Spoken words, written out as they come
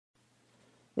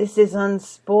This is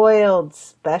Unspoiled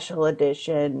Special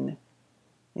Edition,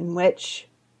 in which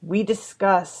we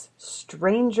discuss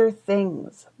Stranger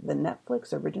Things, the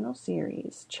Netflix original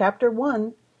series. Chapter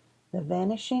 1, The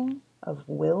Vanishing of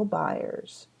Will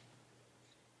Byers.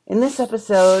 In this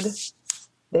episode,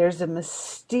 there's a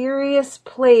mysterious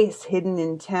place hidden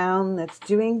in town that's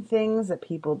doing things that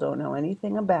people don't know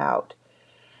anything about.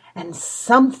 And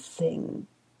something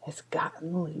has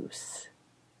gotten loose.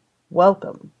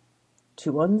 Welcome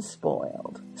to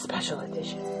Unspoiled Special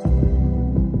Edition.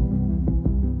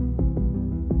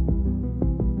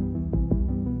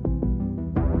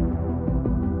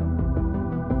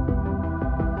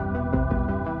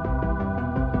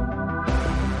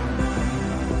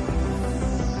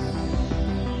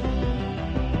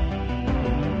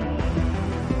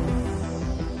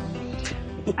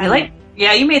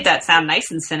 Yeah, you made that sound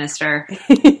nice and sinister.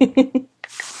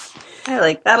 I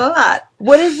like that a lot.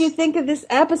 What did you think of this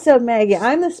episode, Maggie?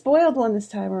 I'm the spoiled one this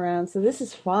time around, so this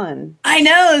is fun. I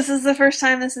know, this is the first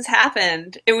time this has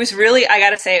happened. I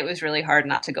gotta say, it was really hard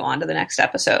not to go on to the next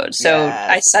episode. So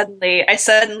yes. I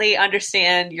suddenly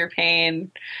understand your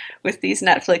pain with these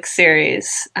Netflix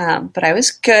series. But I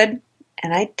was good,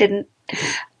 and I didn't.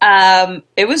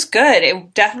 It was good.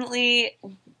 It definitely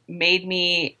made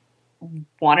me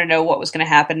want to know what was going to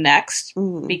happen next,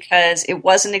 because it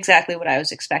wasn't exactly what I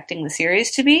was expecting the series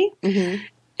to be. Mm-hmm.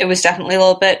 It was definitely a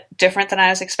little bit different than I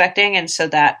was expecting, and so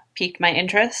that piqued my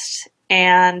interest.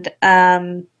 And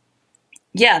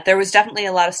there was definitely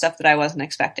a lot of stuff that I wasn't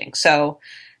expecting. So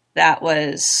that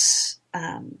was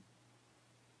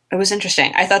it was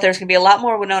interesting. I thought there was going to be a lot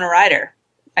more Winona Ryder,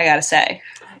 I gotta say.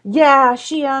 Yeah,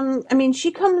 she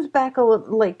she comes back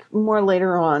more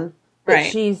later on. But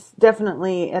right. She's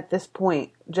definitely, at this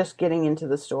point, just getting into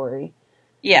the story.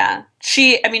 Yeah.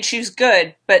 She's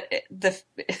good, but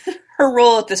her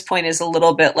role at this point is a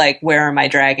little bit like, where are my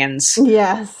dragons?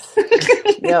 Yes.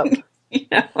 Yep. You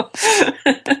know?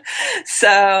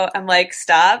 So I'm like,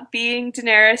 stop being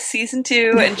Daenerys season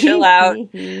 2 and chill out.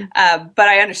 But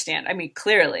I understand.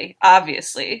 Clearly,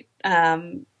 obviously,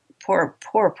 poor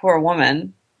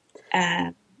woman.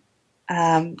 And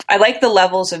I like the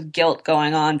levels of guilt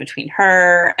going on between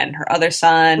her and her other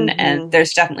son, and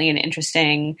there's definitely an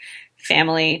interesting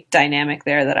family dynamic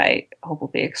there that I hope will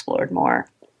be explored more.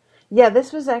 Yeah,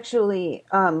 this was actually,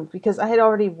 because I had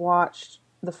already watched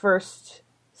the first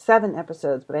 7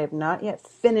 episodes, but I have not yet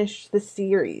finished the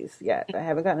series yet. I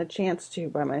haven't gotten a chance to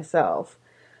by myself.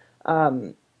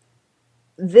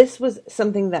 This was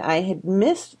something that I had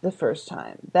missed the first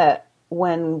time, that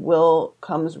when Will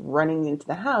comes running into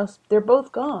the house, they're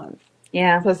both gone.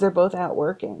 Yeah. Because they're both out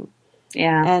working.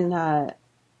 Yeah. And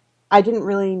I didn't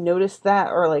really notice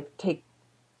that or take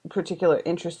particular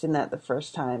interest in that the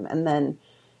first time. And then,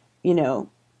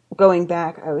 going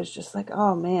back, I was just like,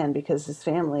 oh man, because his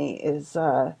family is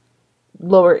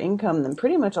lower income than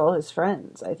pretty much all his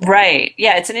friends, I think. Right.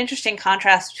 Yeah, it's an interesting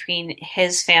contrast between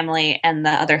his family and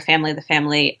the other family, the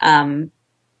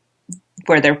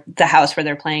house where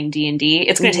they're playing D&D.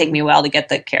 It's going to take me a while to get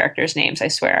the characters' names. I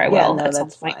swear I will. Yeah, no,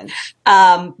 that's fine.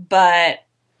 But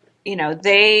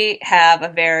they have a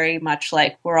very much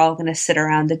like, we're all going to sit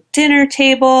around the dinner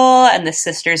table, and the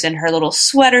sister's in her little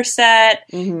sweater set,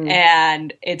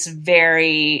 and it's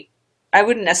very, I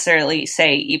wouldn't necessarily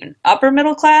say even upper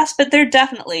middle class, but they're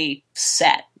definitely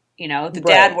set. The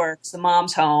dad works, the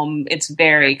mom's home. It's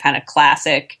very kind of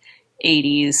classic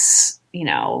 80s,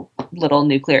 little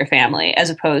nuclear family, as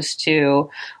opposed to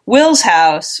Will's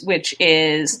house, which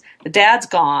is the dad's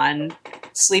gone,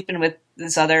 sleeping with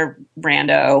this other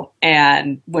rando,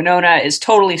 and Winona is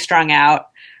totally strung out.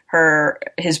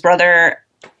 His brother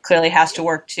clearly has to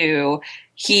work too.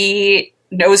 He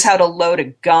knows how to load a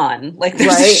gun.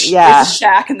 There's a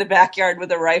shack in the backyard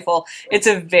with a rifle. It's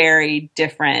a very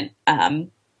different.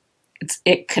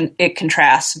 It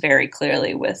contrasts very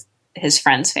clearly with his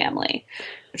friend's family,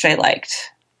 which I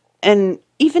liked. And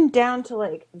even down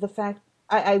to the fact,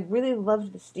 I really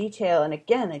loved this detail, and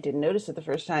again, I didn't notice it the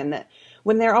first time, that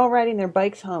when they're all riding their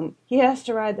bikes home, he has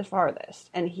to ride the farthest,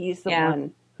 and he's the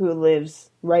one who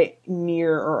lives right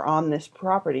near or on this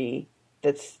property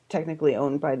that's technically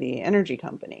owned by the energy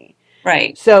company.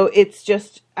 Right. So it's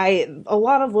just, a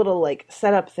lot of little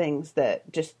setup things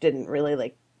that just didn't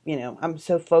really I'm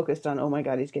so focused on, oh my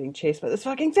God, he's getting chased by this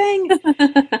fucking thing.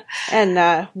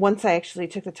 And once I actually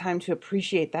took the time to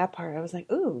appreciate that part, I was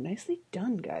like, ooh, nicely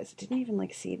done, guys. I didn't even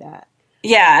see that.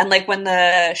 Yeah, and like when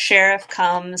the sheriff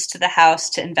comes to the house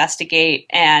to investigate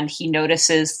and he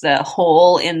notices the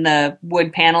hole in the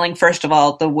wood paneling. First of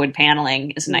all, the wood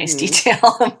paneling is a nice Mm-hmm.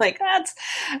 detail. I'm like, that's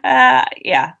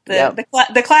yeah, Yep.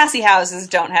 the classy houses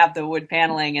don't have the wood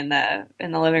paneling in the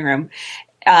living room.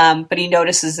 But he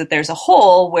notices that there's a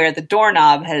hole where the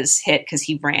doorknob has hit because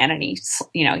he ran and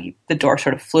the door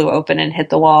sort of flew open and hit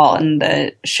the wall. And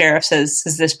the sheriff says,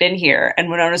 "Has this been here?" And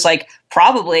Winona's like,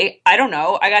 "Probably. I don't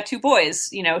know. I got two boys.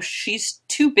 She's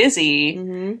too busy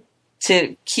Mm-hmm.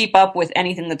 to keep up with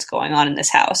anything that's going on in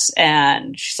this house."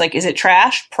 And she's like, "Is it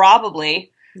trash? Probably."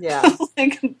 Yeah.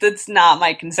 Like, that's not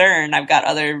my concern. I've got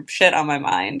other shit on my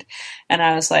mind. And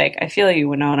I was like, I feel you,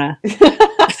 Winona.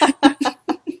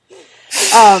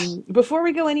 Before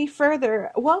we go any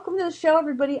further, welcome to the show,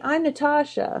 everybody. I'm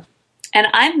Natasha. And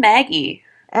I'm Maggie.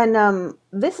 And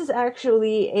this is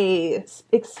actually a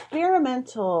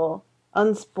experimental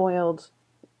unspoiled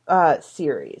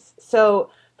series. So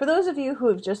for those of you who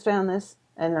have just found this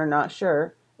and are not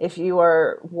sure, if you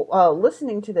are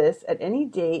listening to this at any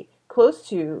date close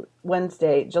to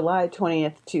Wednesday, July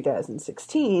 20th,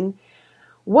 2016,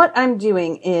 what I'm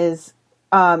doing is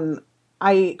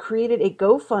I created a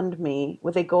GoFundMe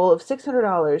with a goal of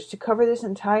 $600 to cover this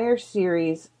entire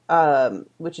series,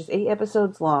 which is 8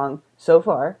 episodes long so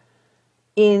far,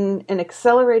 in an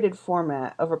accelerated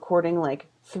format of recording like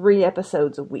 3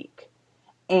 episodes a week.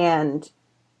 And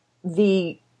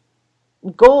the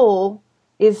goal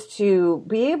is to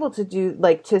be able to do,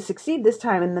 like, to succeed this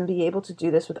time and then be able to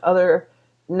do this with other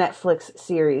Netflix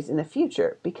series in the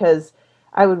future, because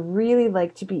I would really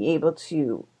like to be able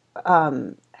to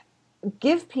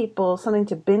give people something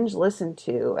to binge listen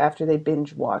to after they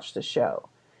binge watch the show.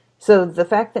 So the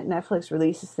fact that Netflix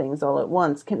releases things all at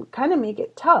once can kind of make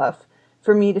it tough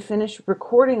for me to finish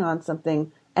recording on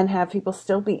something and have people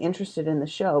still be interested in the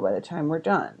show by the time we're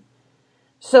done.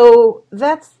 So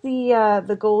that's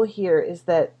the goal here, is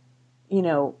that, you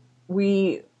know,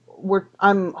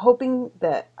 I'm hoping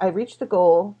that I reach the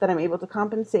goal, that I'm able to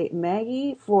compensate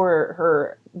Maggie for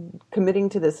her committing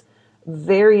to this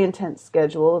very intense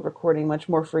schedule of recording much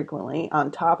more frequently on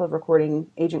top of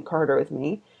recording Agent Carter with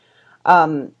me.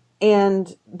 And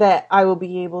that I will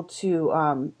be able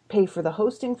to pay for the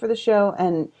hosting for the show.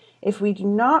 And if we do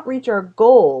not reach our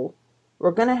goal,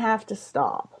 we're going to have to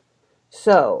stop.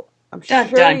 So I'm Dun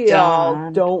sure dun y'all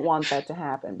dun. don't want that to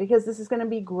happen, because this is going to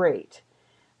be great.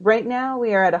 Right now,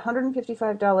 we are at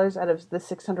 $155 out of the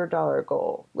 $600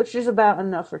 goal, which is about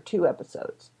enough for 2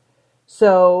 episodes.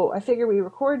 So I figure we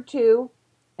record 2,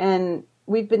 and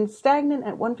we've been stagnant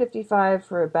at 155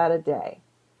 for about a day.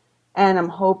 And I'm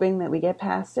hoping that we get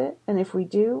past it. And if we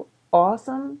do,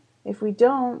 awesome. If we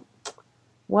don't,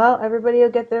 well, everybody will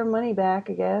get their money back,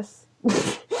 I guess.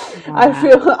 I Wow.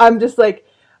 feel I'm just like,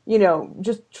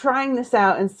 just trying this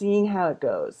out and seeing how it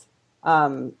goes.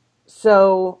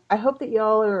 So I hope that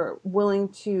y'all are willing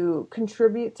to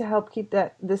contribute to help keep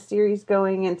this series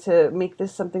going, and to make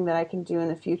this something that I can do in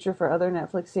the future for other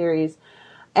Netflix series.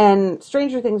 And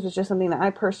Stranger Things was just something that I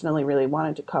personally really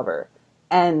wanted to cover.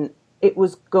 And it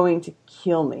was going to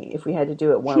kill me if we had to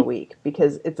do it one a week,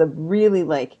 because it's a really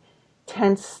like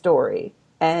tense story,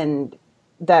 and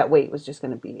that weight was just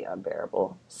going to be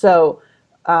unbearable. So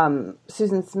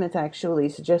Susan Smith actually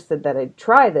suggested that I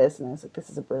try this, and I was like, this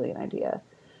is a brilliant idea.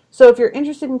 So if you're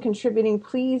interested in contributing,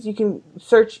 please, you can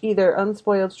search either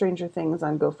Unspoiled Stranger Things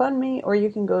on GoFundMe, or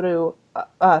you can go to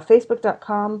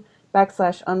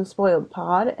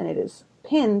facebook.com/unspoiledpod, and it is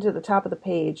pinned to the top of the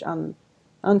page on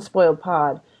Unspoiled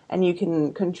Pod, and you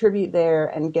can contribute there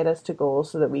and get us to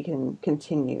goals so that we can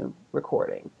continue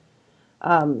recording.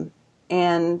 And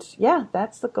yeah,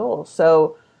 that's the goal.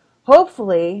 So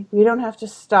hopefully we don't have to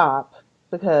stop,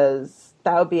 because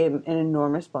that would be an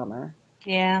enormous bummer.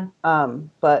 Yeah.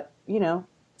 But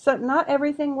so not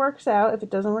everything works out. If it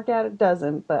doesn't work out, it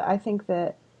doesn't. But I think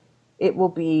that it will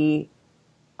be.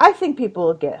 I think people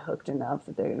will get hooked enough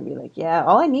that they're going to be like, yeah,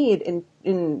 all I need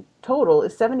in total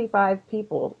is 75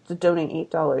 people to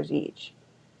donate $8 each,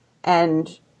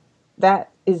 and that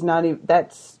is not even.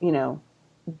 That's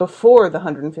before the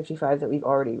 155 that we've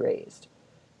already raised.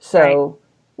 Right. So,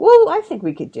 well, I think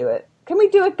we could do it. Can we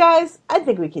do it, guys? I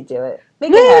think we could do it.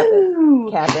 Make it happen,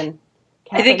 Woo! Captain.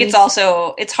 I think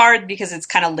Captain. it's hard because it's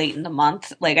kind of late in the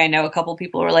month. Like I know a couple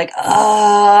people were like,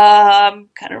 I'm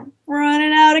kind of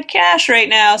running out of cash right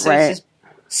now. So it's Right. just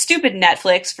stupid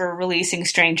Netflix for releasing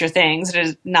Stranger Things. It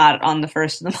is not on the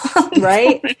first of the month.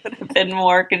 Right? It would have been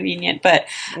more convenient. But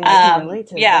Yeah, I can relate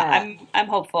to yeah, that. I'm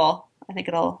hopeful. I think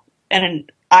it'll,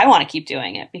 and I want to keep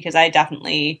doing it because I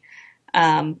definitely,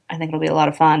 I think it'll be a lot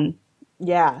of fun.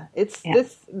 Yeah, it's Yeah.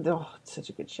 this. Oh, it's such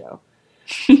a good show.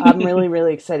 I'm really,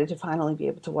 really excited to finally be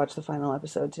able to watch the final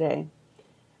episode today.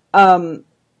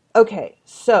 Okay,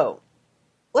 so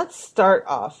let's start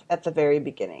off at the very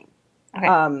beginning.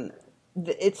 Okay.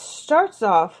 It starts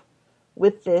off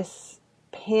with this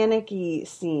panicky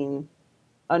scene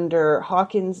under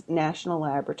Hawkins National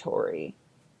Laboratory,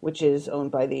 which is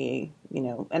owned by the,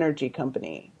 energy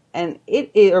company. And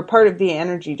it is, or part of the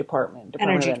energy department,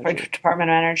 Department of Energy. Department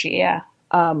of Energy, yeah.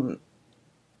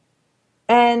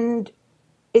 And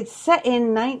it's set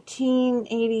in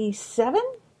 1987?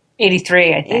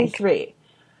 83, I think. 83.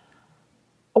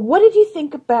 What did you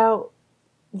think about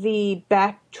the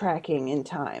backtracking in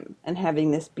time and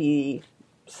having this be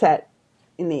set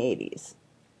in the 80s?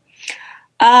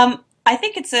 I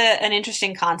think it's an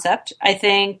interesting concept. I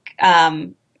think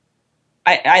I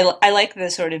like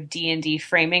the sort of D&D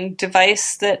framing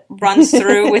device that runs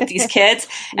through with these kids,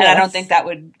 and I don't think that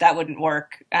wouldn't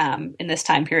work in this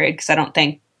time period, because I don't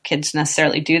think kids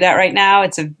necessarily do that right now.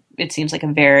 It seems like a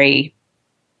very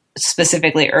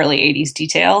specifically early 80s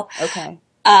detail. Okay.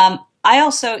 I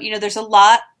also, there's a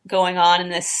lot going on in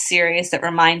this series that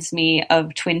reminds me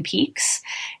of Twin Peaks,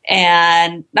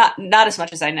 and not as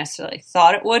much as I necessarily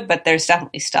thought it would, but there's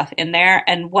definitely stuff in there.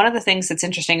 And one of the things that's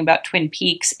interesting about Twin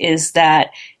Peaks is that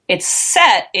it's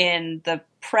set in the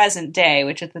present day,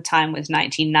 which at the time was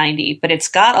 1990, but it's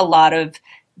got a lot of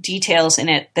details in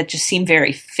it that just seem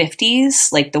very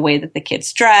 50s, like the way that the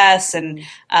kids dress and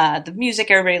the music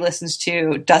everybody listens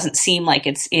to doesn't seem like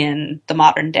it's in the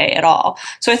modern day at all.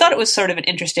 So I thought it was sort of an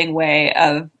interesting way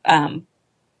of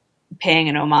paying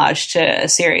an homage to a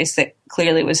series that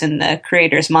clearly was in the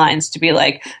creators' minds to be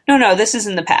like, no, this is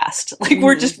in the past. Like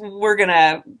we're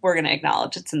gonna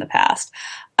acknowledge it's in the past.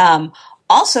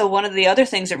 Also, one of the other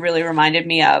things it really reminded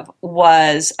me of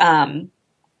was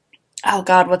oh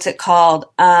God, what's it called?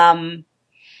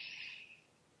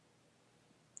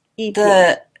 E.T.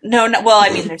 Well, I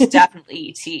mean, there's definitely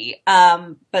E.T.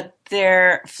 But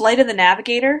their Flight of the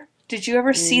Navigator. Did you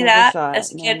ever see that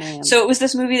as a kid? No, so it was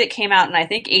this movie that came out in, I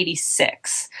think,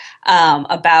 86,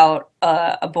 about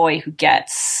a boy who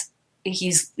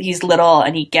he's little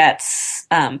and he gets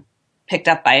picked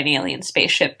up by an alien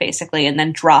spaceship, basically, and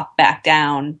then dropped back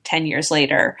down 10 years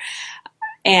later.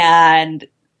 And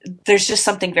there's just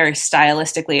something very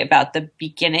stylistically about the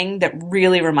beginning that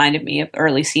really reminded me of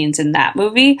early scenes in that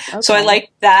movie. Okay. So I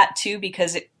like that too,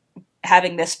 because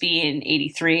having this be in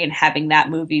 83 and having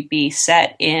that movie be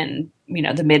set in,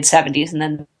 the mid 70s and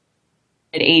then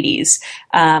mid 80s,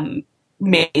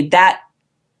 made that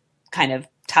kind of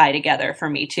tie together for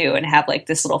me too, and have like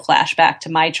this little flashback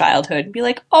to my childhood and be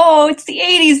like, oh, it's the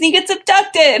 80s and he gets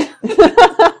abducted.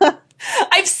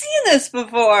 I've seen this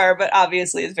before, but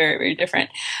obviously it's very, very different.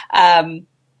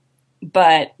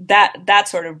 But that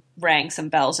sort of rang some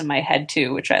bells in my head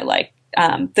too, which I like.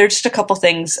 There's just a couple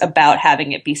things about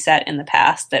having it be set in the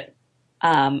past that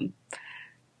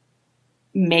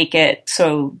make it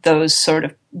so those sort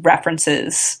of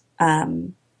references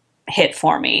hit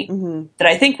for me, that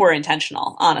I think were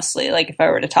intentional, honestly. Like if I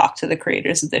were to talk to the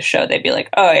creators of this show, they'd be like,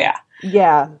 oh yeah.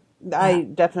 Yeah, I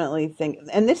definitely think,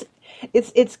 and this,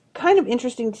 it's kind of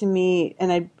interesting to me,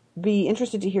 and I'd be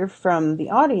interested to hear from the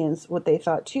audience what they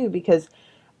thought too, because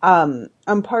I'm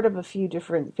part of a few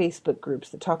different Facebook groups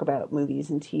that talk about movies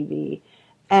and TV,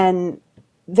 and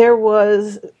there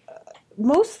was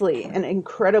mostly an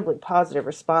incredibly positive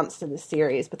response to the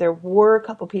series, but there were a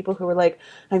couple people who were like,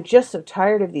 I'm just so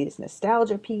tired of these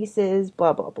nostalgia pieces,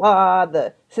 blah, blah, blah,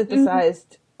 the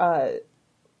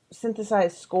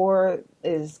synthesized score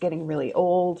is getting really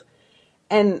old.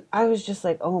 And I was just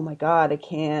like, oh my God, I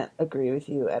can't agree with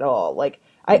you at all. Like,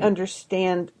 I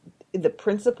understand the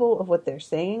principle of what they're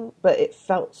saying, but it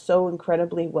felt so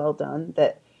incredibly well done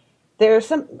that there's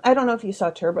some, I don't know if you saw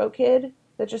Turbo Kid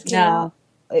that just came out.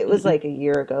 It was like a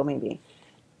year ago, maybe.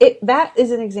 That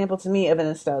is an example to me of a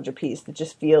nostalgia piece that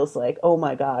just feels like, oh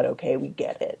my God, okay, we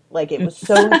get it. Like, it was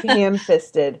so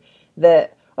ham-fisted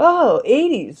that, oh,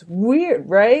 80s, weird,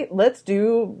 right? Let's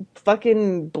do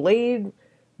fucking Blade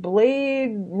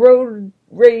Road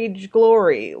Rage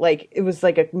Glory. Like, it was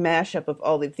like a mashup of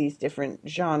all of these different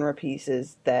genre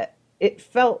pieces that it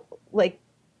felt like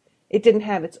it didn't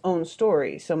have its own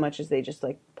story so much as they just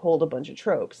like pulled a bunch of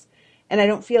tropes. And I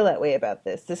don't feel that way about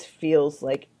this. This feels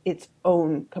like its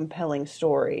own compelling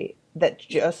story that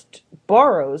just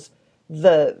borrows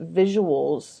the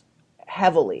visuals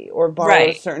heavily, or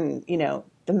borrows certain,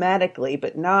 thematically,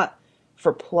 but not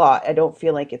for plot. I don't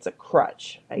feel like it's a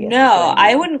crutch, I guess. No,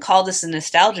 I wouldn't call this a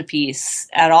nostalgia piece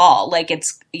at all. Like,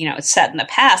 it's, it's set in the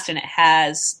past and it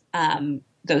has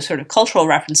those sort of cultural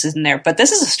references in there, but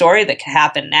this is a story that can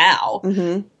happen now.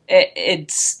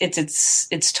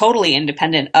 it's totally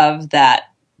independent of that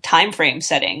time frame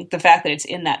setting. The fact that it's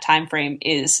in that time frame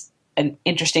is an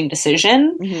interesting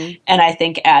decision, and I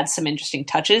think adds some interesting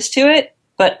touches to it.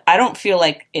 But I don't feel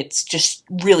like it's just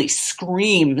really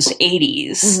screams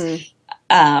 80s.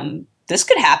 This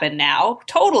could happen now,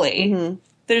 totally.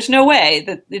 There's no way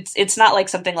that it's not like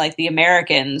something like The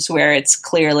Americans, where it's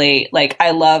clearly like,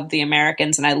 I love The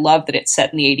Americans and I love that it's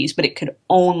set in the 80s, but it could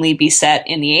only be set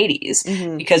in the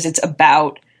 80s because it's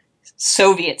about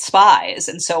Soviet spies,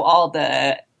 and so all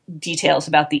the details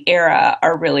about the era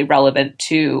are really relevant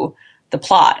to the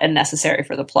plot and necessary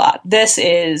for the plot. This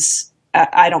is,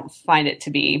 I don't find it to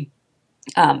be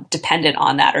dependent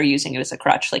on that or using it as a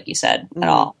crutch, like you said, at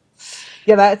all.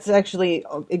 Yeah, that's actually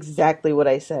exactly what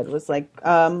I said, was like,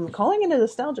 calling it a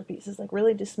nostalgia piece is like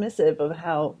really dismissive of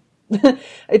how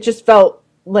it just felt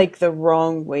like the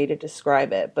wrong way to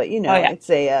describe it. But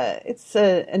it's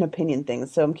an opinion thing.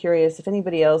 So I'm curious if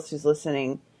anybody else who's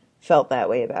listening felt that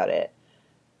way about it.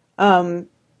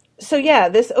 So yeah,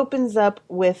 this opens up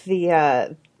with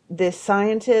this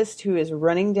scientist who is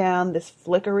running down this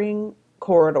flickering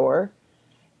corridor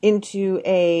into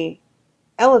a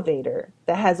elevator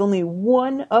that has only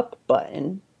one up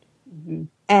button,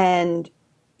 and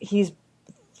he's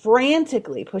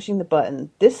frantically pushing the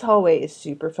button. This hallway is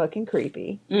super fucking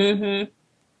creepy.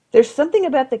 There's something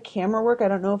about the camera work. I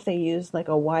don't know if they used like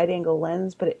a wide angle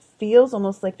lens, but it feels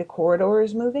almost like the corridor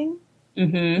is moving.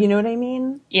 You know what I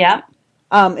mean? Yeah.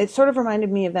 It sort of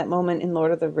reminded me of that moment in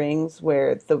Lord of the Rings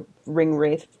where the ring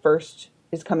wraith first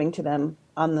is coming to them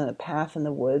on the path in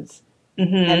the woods.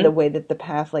 And the way that the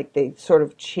path, like, they sort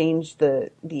of changed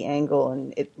the angle,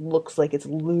 and it looks like it's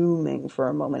looming for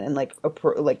a moment and like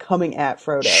coming at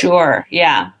Frodo. Sure,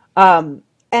 yeah.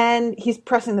 And he's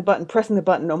pressing the button.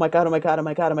 Oh my god! Oh my god! Oh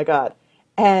my god! Oh my god!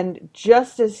 And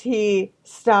just as he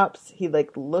stops, he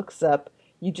like looks up.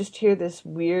 You just hear this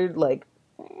weird like,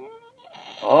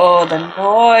 oh, the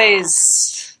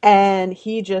noise, and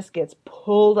he just gets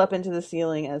pulled up into the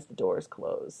ceiling as the doors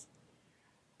close.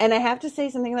 And I have to say,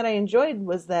 something that I enjoyed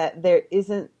was that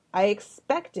I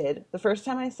expected the first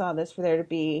time I saw this for there to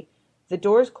be the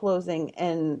doors closing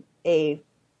and a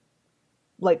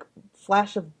like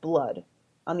flash of blood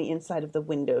on the inside of the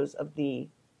windows of the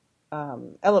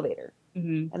elevator.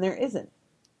 And there isn't.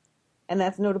 And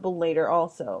that's notable later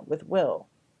also with Will,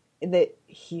 that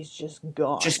he's just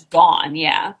gone. Just gone,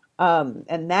 yeah.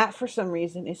 And that for some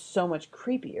reason is so much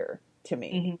creepier to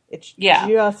me. It's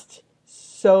just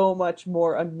so much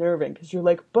more unnerving because you're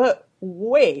like, but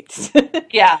wait.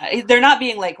 Yeah, they're not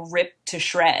being like ripped to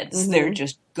shreds. They're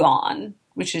just gone,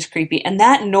 which is creepy. And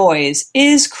that noise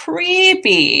is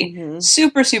creepy.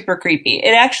 Super, super creepy.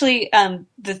 It actually,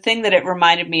 the thing that it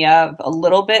reminded me of a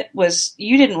little bit was,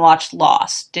 you didn't watch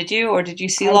Lost, did you? Or did you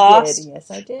see Lost? I did,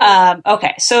 yes I did.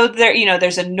 Okay, so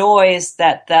there's a noise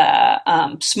that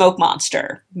the smoke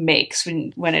monster makes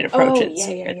when it approaches.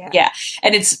 Oh, yeah.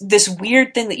 And it's this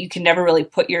weird thing that you can never really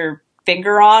put your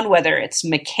finger on, whether it's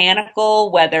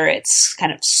mechanical, whether it's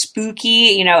kind of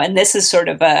spooky, and this is sort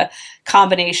of a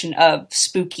combination of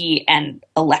spooky and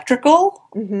electrical.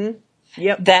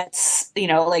 Yep. That's,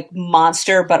 like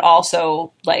monster, but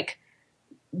also like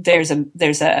there's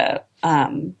a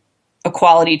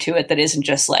quality to it that isn't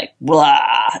just like blah.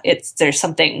 There's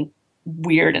something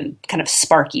weird and kind of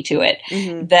sparky to it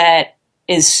that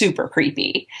is super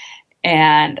creepy.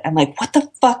 And I'm like, what the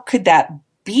fuck could that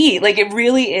be? Like, it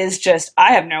really is just,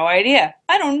 I have no idea.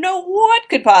 I don't know what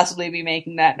could possibly be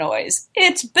making that noise.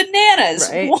 It's bananas.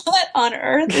 Right? What on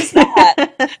earth is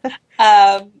that?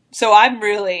 So I'm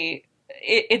really,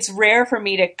 it's rare for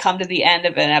me to come to the end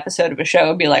of an episode of a show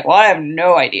and be like, well, I have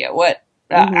no idea what,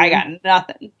 I got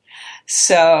nothing.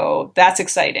 So that's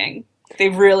exciting.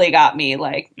 They've really got me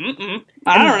like,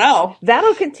 I don't know.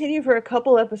 That'll continue for a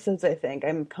couple episodes, I think.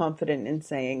 I'm confident in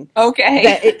saying. Okay.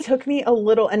 That it took me a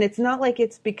little, and it's not like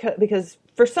it's because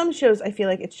for some shows, I feel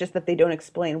like it's just that they don't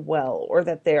explain well, or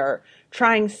that they are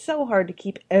trying so hard to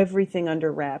keep everything under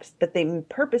wraps that they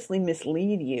purposely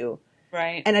mislead you.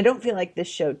 Right. And I don't feel like this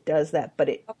show does that, but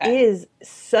it is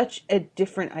such a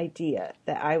different idea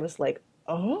that I was like,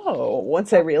 oh,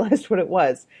 once I realized what it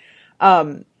was.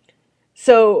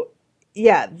 So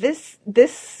yeah, this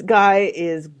guy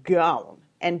is gone.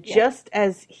 And just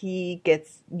as he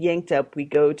gets yanked up, we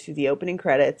go to the opening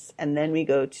credits, and then we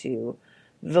go to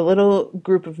the little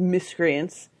group of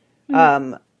miscreants,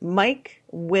 Mike,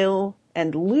 Will,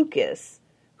 and Lucas,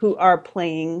 who are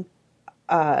playing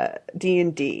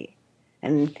D&D.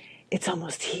 And it's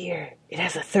almost here. It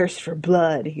has a thirst for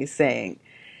blood, he's saying.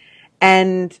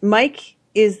 And Mike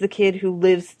is the kid who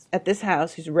lives at this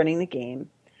house, who's running the game.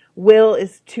 Will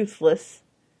is toothless,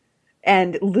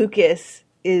 and Lucas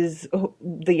is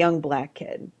the young black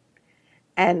kid.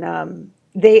 And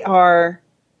they are,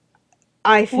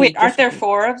 I Wait, think, aren't just... there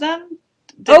four of them?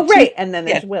 Oh, Two? right, and then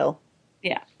Yeah, there's Will.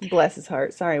 yeah, Bless his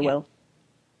heart. Sorry, yeah. Will.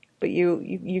 But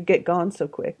you get gone so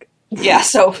quick. Yeah,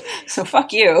 so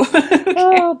fuck you. Okay,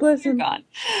 Oh, bless you're him. gone.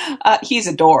 He's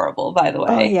adorable, by the Oh,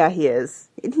 way. yeah, he is.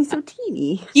 And he's so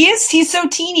teeny. He's so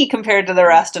teeny compared to the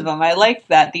rest of them. I like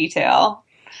that detail.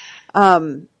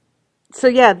 Um, so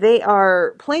yeah, they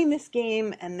are playing this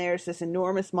game, and there's this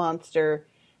enormous monster,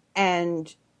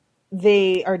 and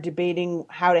they are debating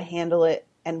how to handle it,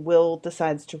 and Will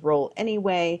decides to roll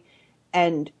anyway,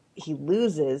 and he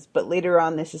loses, but later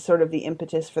on this is sort of the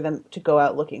impetus for them to go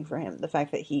out looking for him. The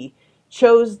fact that he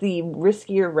chose the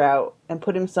riskier route and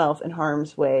put himself in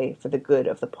harm's way for the good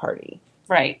of the party.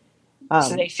 Right. So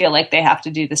Um, they feel like they have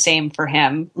to do the same for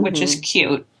him, which is mm-hmm.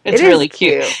 cute. It It's is really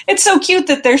cute. cute. It's so cute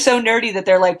that they're so nerdy that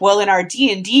they're like, well, in our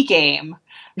D&D game,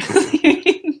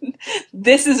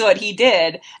 this is what he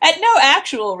did at no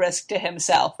actual risk to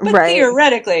himself, but Right.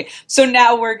 theoretically. So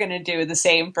now we're going to do the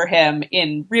same for him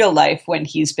in real life when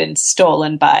he's been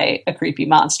stolen by a creepy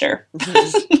monster.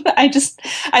 Mm-hmm.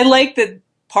 I like that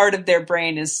part of their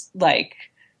brain is like,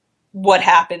 what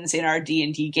happens in our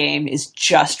D&D game is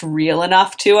just real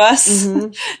enough to us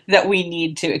Mm-hmm. that we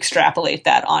need to extrapolate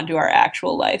that onto our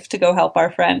actual life to go help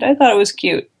our friend. I thought it was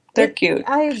cute. They're cute.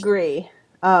 I agree.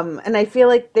 And I feel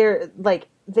like they're like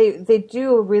they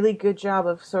do a really good job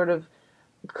of sort of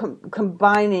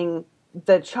combining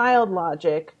the child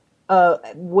logic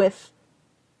with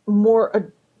more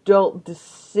adult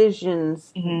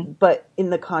decisions, Mm-hmm. but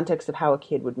in the context of how a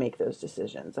kid would make those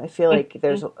decisions. I feel like Mm-hmm.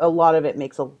 there's a lot of it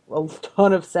makes a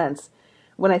ton of sense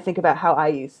when I think about how I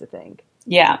used to think.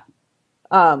 Yeah.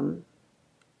 Um,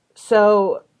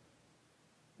 so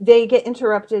they get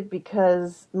interrupted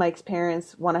because Mike's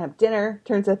parents want to have dinner.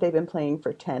 Turns out they've been playing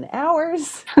for 10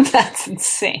 hours. That's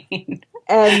insane.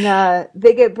 And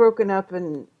they get broken up,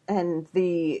 and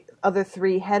the other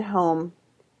three head home.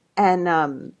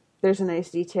 And there's a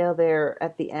nice detail there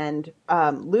at the end.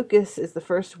 Lucas is the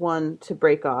first one to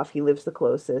break off. He lives the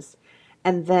closest.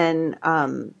 And then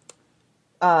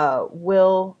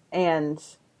Will and...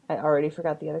 I already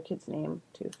forgot the other kid's name.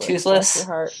 Toothless. Bless your Toothless.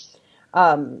 heart.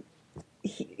 Um,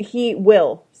 he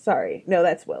Will. Sorry. No,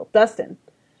 that's Will. Dustin.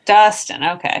 Dustin.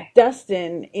 Okay.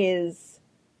 Dustin is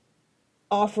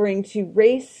offering to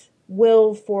race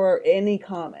Will for any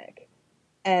comic.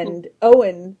 And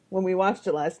Owen, when we watched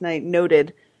it last night,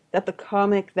 noted that the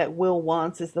comic that Will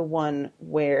wants is the one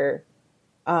where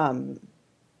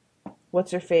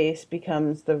what's her face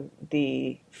becomes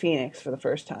the Phoenix for the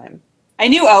first time. I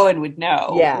knew Owen would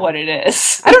know Yeah. what it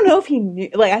is. I don't know if he knew,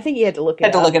 like, I think he had to look it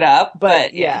Had to up. look it up,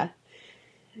 But yeah.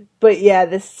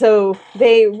 this, so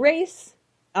they race,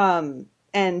 and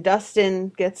Dustin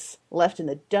gets left in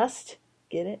the dust.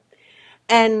 Get it?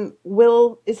 And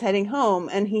Will is heading home,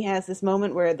 and he has this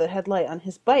moment where the headlight on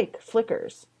his bike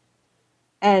flickers.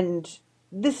 And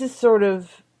this is sort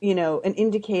of, an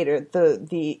indicator,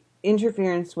 the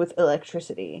interference with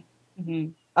electricity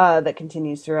Mm-hmm. that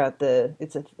continues throughout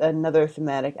it's another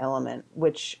thematic element,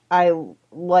 which I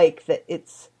like, that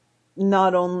it's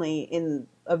not only in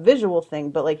a visual thing,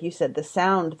 but like you said, the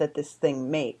sound that this thing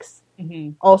makes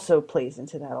Mm-hmm. also plays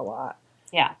into that a lot.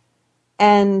 Yeah.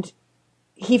 And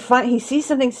he sees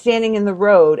something standing in the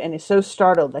road and is so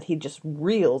startled that he just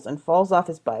reels and falls off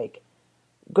his bike,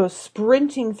 goes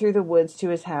sprinting through the woods to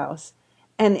his house.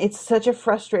 And it's such a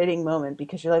frustrating moment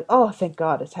because you're like, oh, thank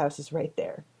God his house is right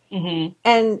there. Mm-hmm.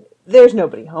 And there's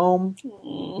nobody home.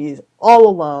 Mm-hmm. He's all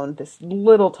alone, this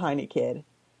little tiny kid.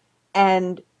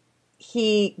 And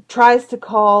he tries to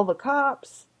call the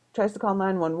cops, tries to call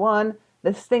 911.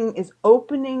 This thing is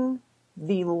opening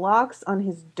the locks on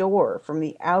his door from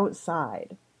the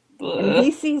outside. And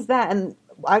he sees that, and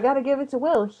I gotta give it to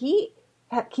Will. He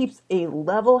keeps a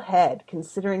level head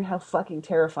considering how fucking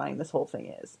terrifying this whole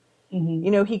thing is.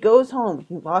 Mm-hmm. He goes home,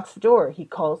 he locks the door, he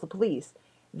calls the police.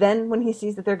 Then when he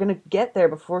sees that they're going to get there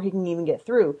before he can even get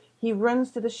through, he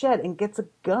runs to the shed and gets a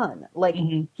gun. Like,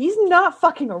 Mm-hmm. he's not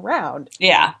fucking around.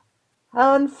 Yeah.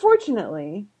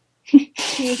 Unfortunately,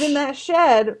 he's in that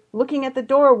shed looking at the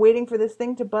door waiting for this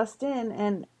thing to bust in,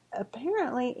 and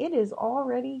apparently it is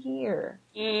already here.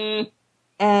 Mm.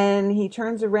 And he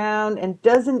turns around and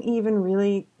doesn't even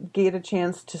really get a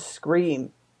chance to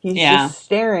scream. He's just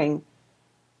staring,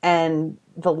 and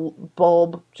the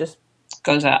bulb just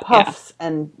goes up. puffs,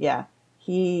 and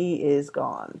he is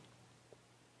gone.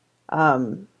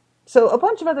 So a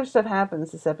bunch of other stuff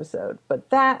happens this episode, but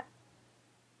that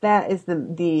is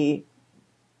the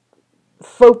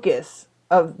focus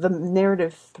of the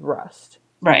narrative thrust.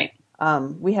 Right.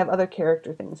 We have other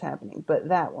character things happening, but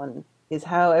that one is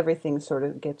how everything sort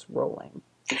of gets rolling.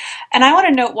 And I want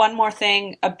to note one more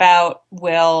thing about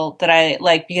Will that I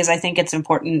like because I think it's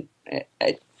important.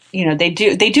 They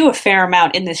do a fair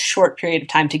amount in this short period of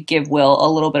time to give Will a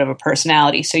little bit of a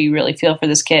personality, so you really feel for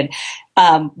this kid.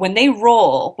 When he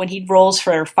rolls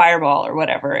for Fireball or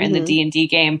whatever in the D&D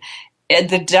game,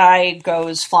 the die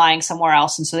goes flying somewhere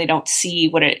else, and so they don't see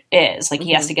what it is. Like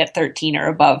he has to get 13 or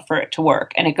above for it to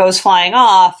work, and it goes flying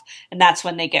off, and that's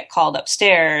when they get called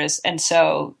upstairs, and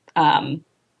so.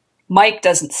 Mike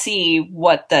doesn't see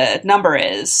what the number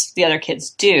is. The other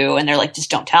kids do, and they're like,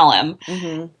 just don't tell him.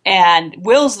 Mm-hmm. And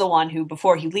Will's the one who,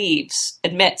 before he leaves,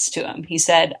 admits to him. He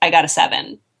said, I got a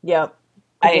 7. Yep.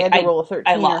 I had to roll a 13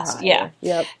 I lost. Or higher. Yeah.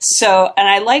 Yep. So, and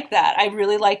I like that. I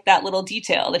really like that little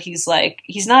detail that he's like,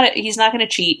 he's not going to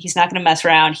cheat. He's not going to mess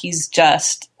around. He's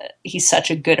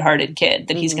such a good-hearted kid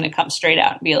that he's going to come straight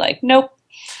out and be like, nope.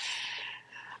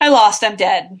 I lost. I'm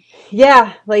dead.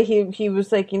 Yeah, like he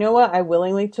was like, you know what? I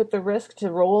willingly took the risk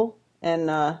to roll, and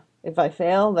if I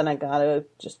fail, then I gotta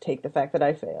just take the fact that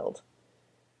I failed.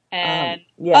 And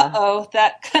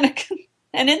that kind of,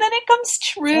 and then it comes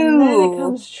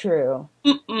true.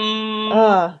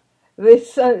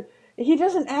 He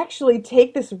doesn't actually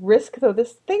take this risk though.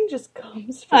 This thing just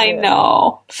comes from him. I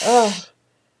know.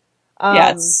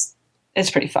 Yeah, it's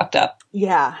pretty fucked up.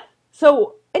 Yeah.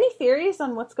 So. Any theories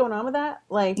on what's going on with that?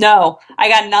 Like, no, I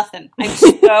got nothing.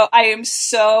 I am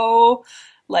so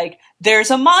like,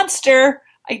 there's a monster.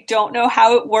 I don't know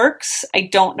how it works. I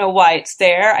don't know why it's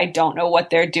there. I don't know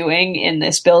what they're doing in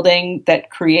this building that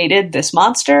created this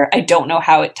monster. I don't know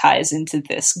how it ties into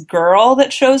this girl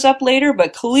that shows up later,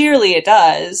 but clearly it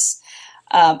does.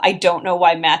 I don't know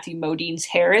why Matthew Modine's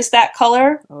hair is that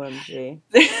color. OMG.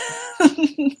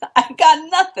 I got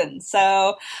nothing.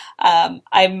 So,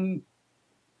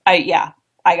 I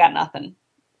got nothing.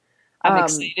 I'm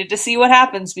excited to see what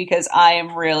happens because I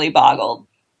am really boggled.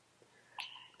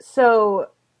 So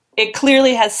it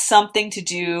clearly has something to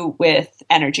do with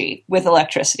energy, with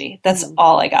electricity. That's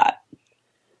all I got.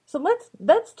 So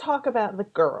let's talk about the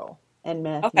girl and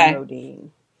Matthew Modine.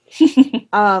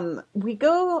 We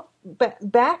go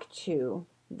back to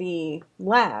the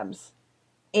labs,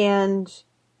 and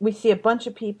we see a bunch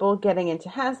of people getting into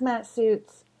hazmat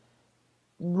suits.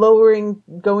 Going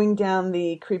down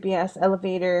the creepy ass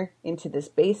elevator into this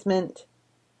basement,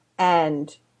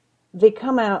 and they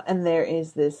come out and there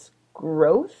is this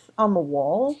growth on the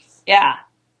walls. Yeah.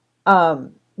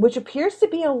 Which appears to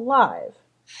be alive.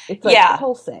 It's like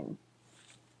pulsing.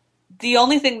 The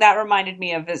only thing that reminded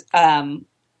me of is, and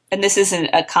this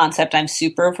isn't a concept I'm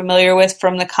super familiar with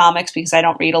from the comics because I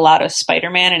don't read a lot of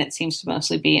Spider-Man and it seems to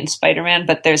mostly be in Spider-Man,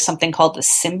 but there's something called the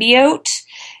symbiote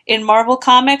in Marvel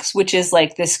Comics, which is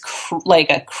like this,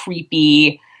 like a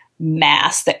creepy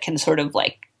mass that can sort of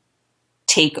like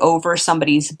take over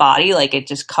somebody's body. Like it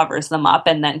just covers them up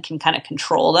and then can kind of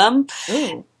control them.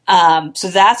 So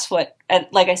that's what,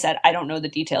 like I said, I don't know the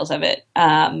details of it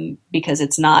because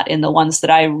it's not in the ones that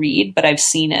I read, but I've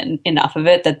seen enough of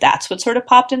it that's what sort of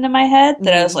popped into my head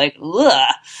that I was like,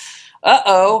 ugh,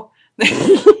 uh-oh.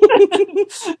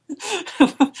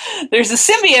 There's a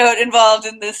symbiote involved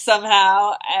in this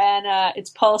somehow, and it's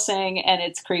pulsing and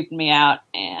it's creeping me out,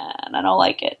 and I don't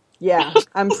like it. Yeah,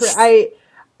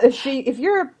 if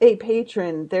you're a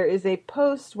patron, there is a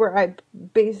post where I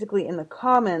basically in the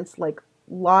comments like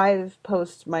live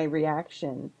post my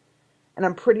reaction, and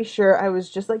I'm pretty sure I was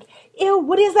just like, ew,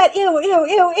 what is that? Ew, ew,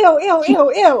 ew, ew, ew,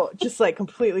 ew, ew, just like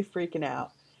completely freaking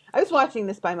out. I was watching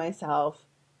this by myself,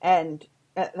 and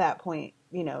at that point,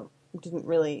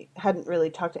 hadn't really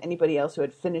talked to anybody else who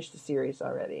had finished the series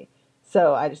already.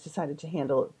 So I just decided to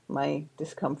handle my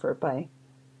discomfort by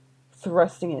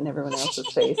thrusting it in everyone else's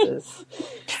faces.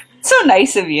 So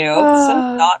nice of you.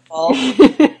 So thoughtful.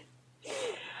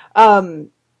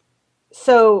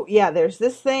 So yeah, there's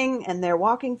this thing, and they're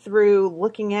walking through,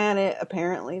 looking at it.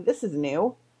 Apparently, this is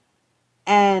new,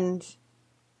 and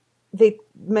they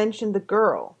mentioned the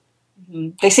girl.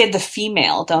 They say the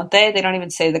female, don't they? They don't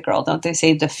even say the girl, don't they?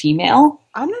 Say the female.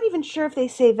 I'm not even sure if they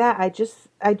say that. I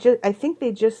think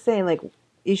they just say like,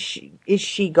 is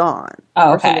she gone?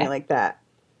 Oh, okay. Or something like that.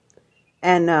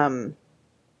 And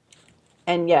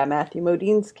yeah, Matthew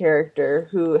Modine's character,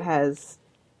 who has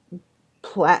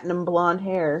platinum blonde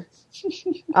hair,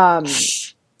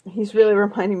 he's really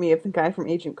reminding me of the guy from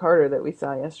Agent Carter that we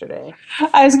saw yesterday.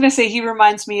 I was going to say he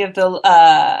reminds me of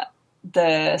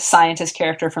the scientist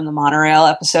character from the monorail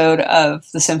episode of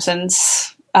The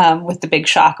Simpsons, with the big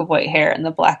shock of white hair and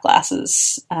the black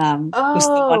glasses. Who's the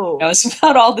one who knows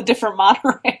about all the different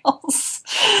monorails.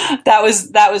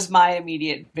 That was my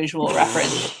immediate visual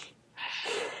reference.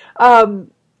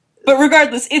 But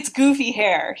regardless, it's goofy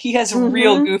hair. He has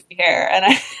real goofy hair, and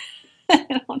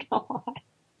I don't know why.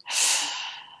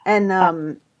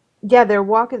 And yeah, they're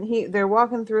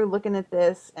walking through looking at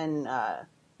this and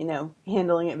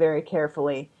handling it very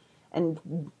carefully.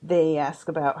 And they ask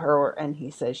about her, and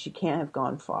he says she can't have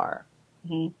gone far.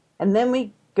 Mm-hmm. And then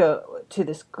we go to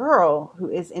this girl who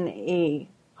is in a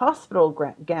hospital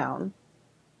gown,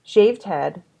 shaved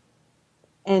head,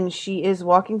 and she is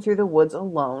walking through the woods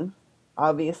alone,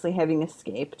 obviously having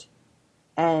escaped.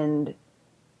 And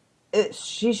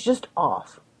she's just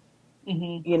off,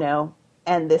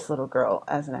 And this little girl,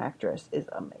 as an actress, is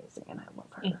amazing, and I love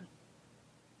her. Mm-hmm.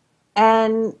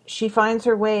 And she finds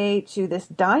her way to this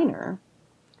diner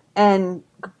and,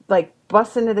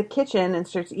 busts into the kitchen and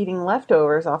starts eating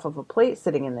leftovers off of a plate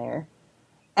sitting in there.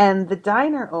 And the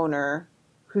diner owner,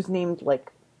 who's named,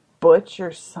 Butch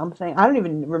or something, I don't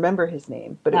even remember his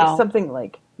name, but it was something,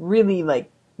 really,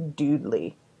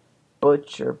 doodly.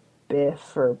 Butch or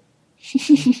Biff or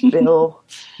Bill.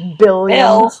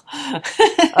 My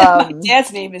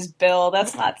dad's name is Bill.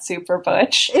 That's not super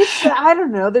Butch. I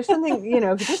don't know. There's something,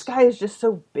 this guy is just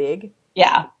so big.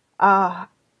 Yeah. I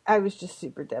was just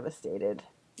super devastated.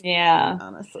 Yeah.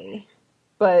 Honestly.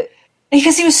 But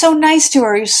because he was so nice to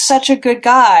her. He was such a good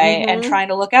guy and trying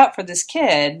to look out for this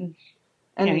kid.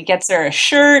 And he gets her a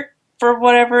shirt for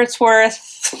whatever it's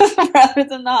worth rather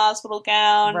than the hospital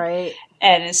gown. Right.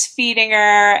 And is feeding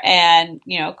her and,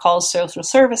 calls social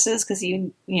services because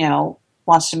he,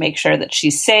 wants to make sure that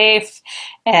she's safe.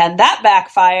 And that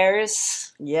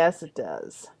backfires. Yes, it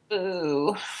does.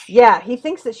 Ooh. Yeah, he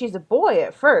thinks that she's a boy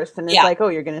at first. And it's like, oh,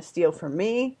 you're going to steal from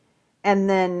me? And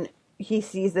then he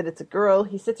sees that it's a girl.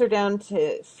 He sits her down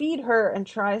to feed her and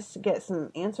tries to get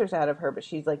some answers out of her. But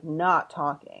she's, not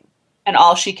talking. And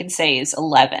all she can say is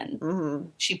 11. Mm-hmm.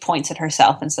 She points at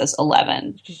herself and says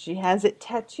 11. She has it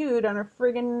tattooed on her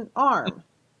friggin' arm.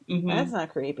 Mm-hmm. That's not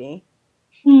creepy.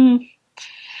 Hmm.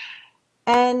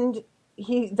 And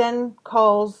he then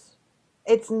calls,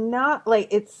 it's not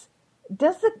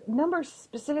does the number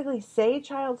specifically say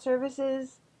child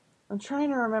services? I'm trying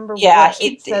to remember what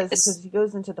it says because he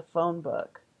goes into the phone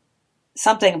book.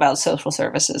 Something about social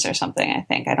services or something, I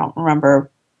think. I don't remember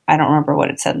what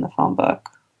it said in the phone book.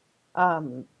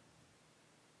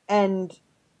 And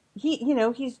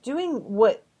he's doing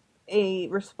what a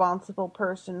responsible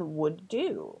person would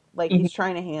do. He's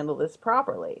trying to handle this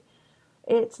properly.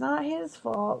 It's not his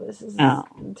fault. This is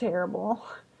terrible.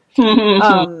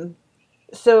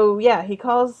 So yeah, he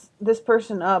calls this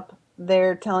person up.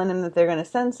 They're telling him that they're going to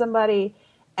send somebody,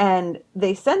 and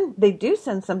they do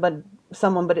send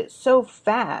someone, but it's so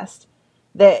fast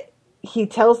that he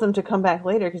tells them to come back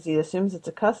later because he assumes it's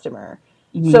a customer.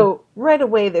 Mm-hmm. So right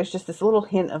away, there's just this little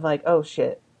hint of oh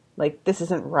shit, this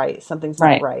isn't right. Something's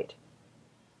not right.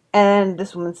 And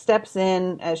this woman steps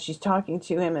in as she's talking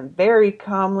to him and very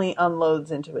calmly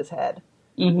unloads into his head.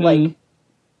 Mm-hmm.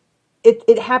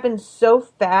 It happened so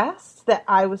fast that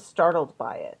I was startled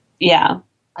by it. Yeah.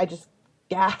 I just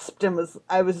gasped and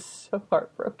I was so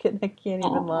heartbroken. I can't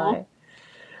even lie.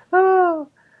 Oh.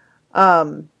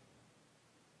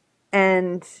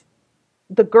 And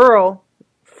the girl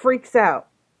freaks out,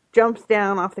 jumps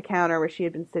down off the counter where she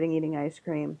had been sitting eating ice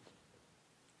cream.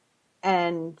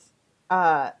 And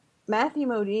Matthew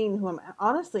Modine, who I'm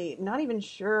honestly not even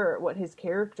sure what his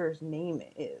character's name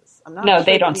is. I'm not No, sure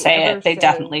they don't say it. They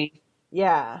definitely...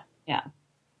 Yeah. Yeah.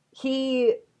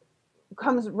 He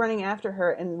comes running after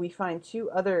her, and we find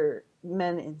two other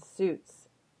men in suits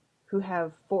who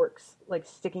have forks,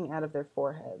 sticking out of their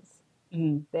foreheads.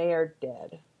 Mm-hmm. They are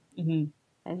dead. Mm-hmm.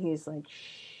 And he's like,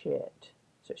 shit.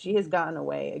 So she has gotten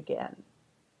away again.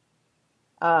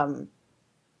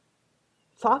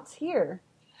 Thoughts here?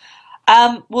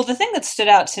 Well, the thing that stood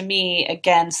out to me,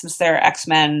 again, since there are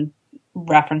X-Men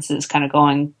references kind of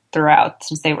going throughout,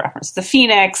 since they referenced the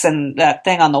Phoenix and that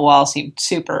thing on the wall seemed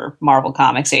super Marvel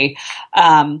Comics-y.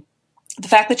 The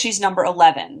fact that she's number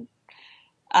 11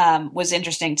 was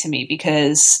interesting to me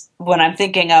because when I'm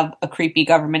thinking of a creepy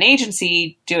government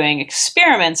agency doing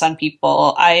experiments on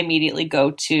people, I immediately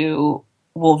go to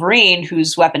Wolverine,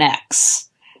 who's Weapon X,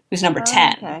 who's number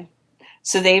 10. Okay.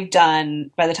 So they've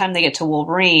done, by the time they get to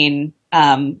Wolverine,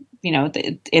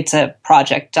 it's a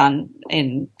project done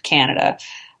in Canada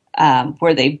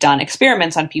where they've done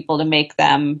experiments on people to make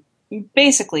them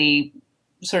basically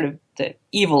sort of the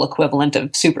evil equivalent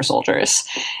of super soldiers.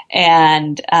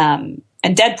 And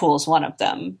Deadpool's one of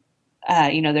them.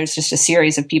 There's just a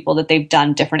series of people that they've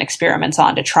done different experiments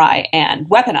on to try and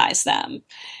weaponize them.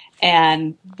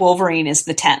 And Wolverine is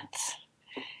the 10th.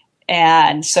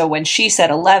 And so when she said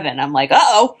 11, I'm like,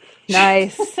 uh-oh,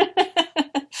 Nice.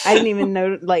 I didn't even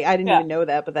know, Yeah.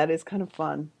 that, but that is kind of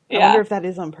fun. I wonder Yeah. if that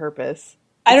is on purpose.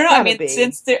 I It's don't know. gotta be.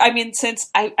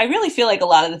 Since I really feel like a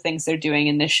lot of the things they're doing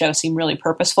in this show seem really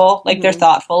purposeful. Like they're Hmm.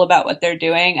 thoughtful about what they're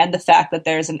doing, and the fact that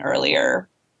there's an earlier,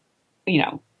 you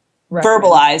know, Reference.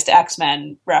 verbalized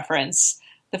X-Men reference,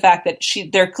 the fact that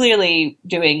they're clearly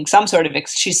doing some sort of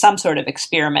she's some sort of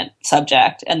experiment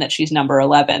subject, and that she's number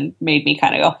 11 made me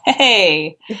kind of go,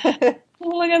 hey,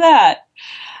 look at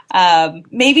that.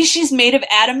 Maybe she's made of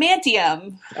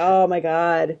adamantium. Oh my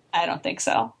God. I don't think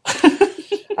so. I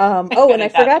Oh, and kind I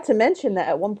of doubt forgot to mention that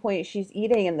at one point she's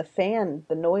eating and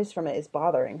the noise from it is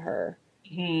bothering her.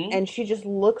 it. Hmm. And she just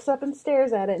looks up and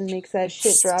stares at it and makes that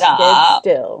shit drop dead Stop.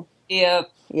 still.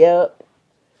 Yep. Yep.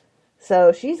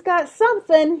 So she's got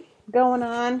something going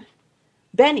on.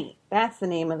 Benny, that's the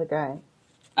name of the guy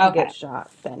who Okay. gets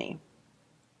shot. Benny.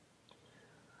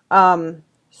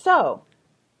 So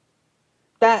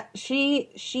that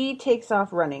she takes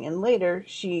off running, and later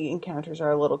she encounters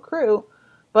our little crew.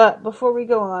 But before we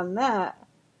go on that,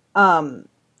 um,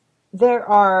 there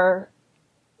are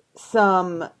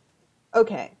some.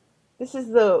 Okay, this is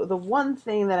the one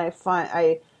thing that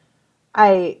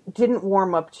I didn't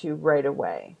warm up to right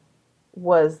away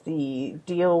was the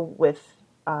deal with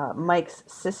Mike's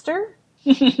sister.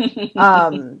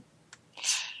 Um,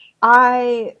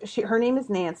 her name is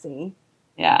Nancy,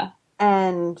 Yeah.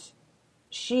 and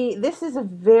this is a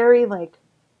very like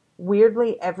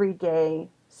weirdly everyday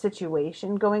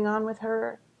situation going on with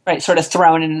her. Right. Sort of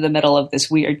thrown into the middle of this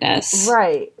weirdness.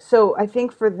 Right. So I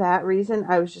think for that reason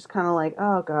I was just kind of like,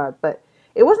 oh God, but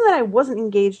it wasn't that I wasn't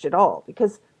engaged at all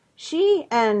because she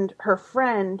and her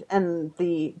friend and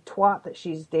the twat that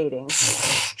she's dating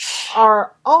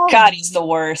are all God, he's the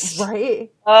worst.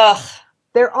 right. Ugh.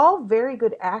 They're all very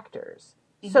good actors.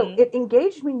 So Hmm. it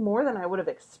engaged me more than I would have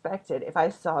expected if I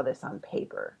saw this on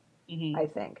paper, Hmm. I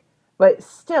think. But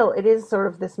still, it is sort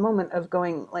of this moment of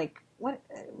going like, what?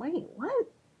 Wait, what?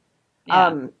 Yeah.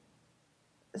 Um,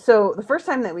 so the first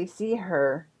time that we see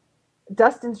her,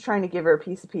 Dustin's trying to give her a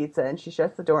piece of pizza and she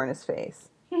shuts the door in his face.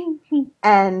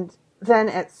 And then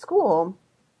at school,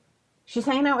 she's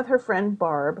hanging out with her friend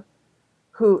Barb,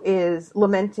 who is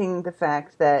lamenting the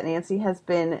fact that Nancy has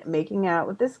been making out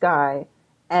with this guy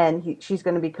and she's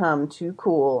going to become too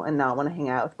cool and not want to hang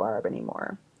out with Barb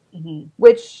anymore. Hmm.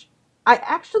 Which I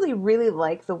actually really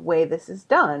like the way this is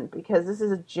done because this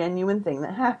is a genuine thing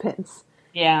that happens.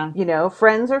 Yeah. You know,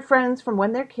 friends are friends from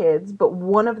when they're kids, but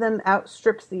one of them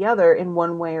outstrips the other in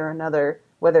one way or another,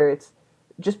 whether it's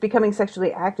just becoming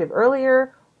sexually active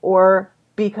earlier or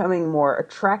becoming more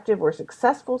attractive or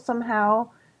successful somehow.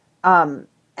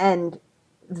 And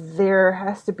there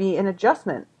has to be an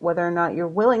adjustment, whether or not you're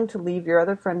willing to leave your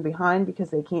other friend behind because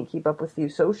they can't keep up with you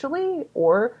socially,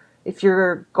 or if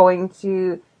you're going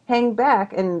to hang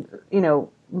back and,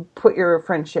 put your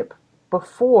friendship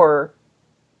before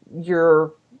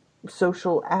your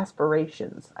social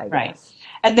aspirations, I Right. guess.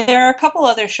 And there are a couple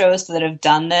other shows that have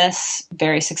done this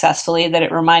very successfully that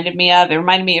it reminded me of. It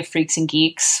reminded me of Freaks and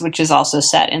Geeks, which is also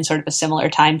set in sort of a similar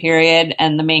time period.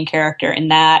 And the main character in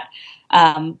that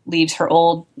leaves her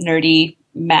old nerdy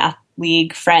math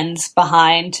league friends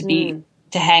behind Mm.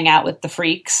 to hang out with the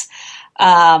freaks.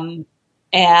 Um,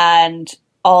 and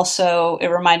also, it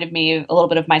reminded me a little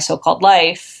bit of My So-Called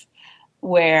Life,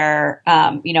 where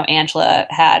Angela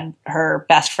had her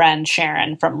best friend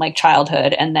Sharon from like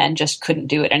childhood and then just couldn't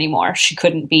do it anymore. She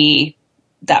couldn't be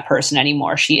that person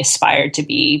anymore. She aspired to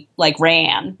be like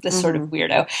Rayanne, this sort of Mm-hmm.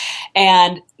 weirdo.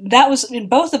 And that was, and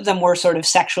both of them were sort of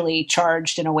sexually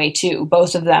charged in a way too.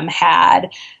 Both of them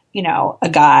had, a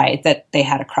guy that they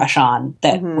had a crush on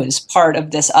that Mm-hmm. was part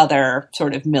of this other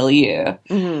sort of milieu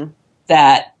Mm-hmm.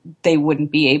 that they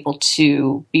wouldn't be able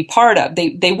to be part of.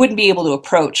 They wouldn't be able to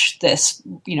approach this,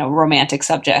 romantic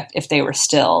subject if they were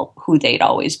still who they'd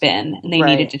always been, and they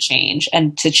needed Right. to change.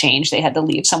 And to change, they had to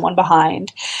leave someone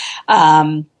behind.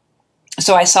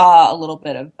 So I saw a little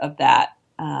bit of that.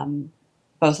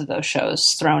 Both of those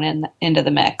shows thrown into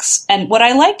the mix. And what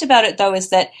I liked about it, though, is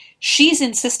that she's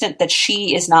insistent that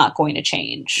she is not going to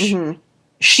change. Mm-hmm.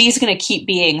 She's going to keep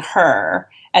being her,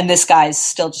 and this guy's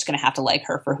still just going to have to like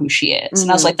her for who she is. And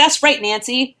I was Mm-hmm. like, that's right,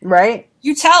 Nancy. Right.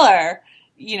 You tell her,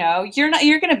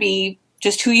 you're going to be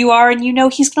just who you are, and he's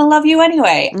going to love you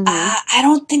anyway. Mm-hmm. I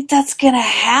don't think that's going to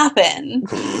happen.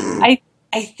 I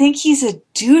I think he's a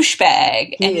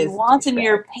douchebag, and He he is a wants in douchebag.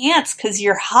 your pants because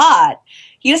you're hot.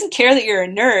 He doesn't care that you're a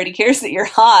nerd. He cares that you're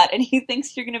hot, and he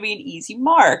thinks you're going to be an easy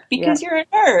mark because Yep. you're a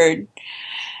nerd.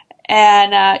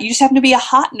 And you just happen to be a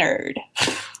hot nerd.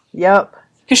 Yep.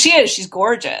 Because she is. She's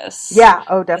gorgeous. Yeah.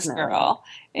 Oh, This definitely. girl.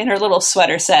 in her little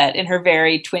sweater set, in her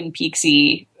very Twin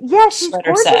Peaksy Yeah, she's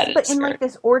sweater gorgeous, set and but in like skirt.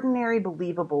 this ordinary,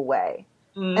 believable way.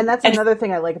 And Mm. that's And another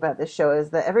thing I like about this show is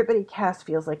that everybody cast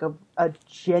feels like a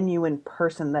genuine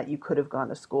person that you could have gone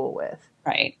to school with.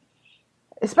 right.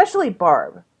 Especially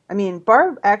Barb. I mean,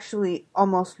 Barb actually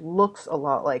almost looks a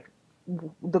lot like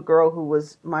the girl who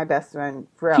was my best friend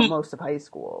throughout most of high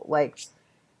school. Like,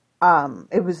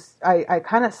 it was, I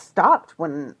kind of stopped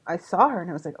when I saw her and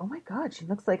I was like, oh my God, she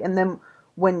looks like, and then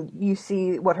when you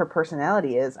see what her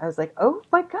personality is, I was like, oh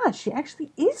my God, she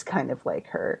actually is kind of like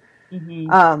her. Hmm.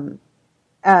 Um,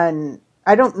 and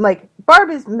I don't like Barb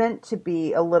is meant to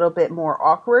be a little bit more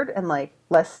awkward and like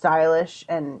less stylish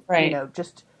and Right.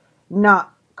 just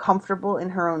not comfortable in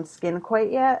her own skin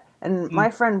quite yet. And Mm. my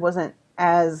friend wasn't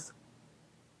as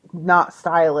not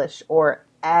stylish or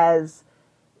as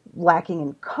lacking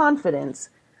in confidence,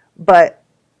 but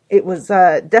it was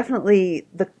definitely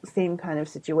the same kind of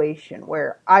situation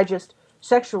where I just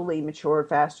sexually matured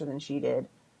faster than she did,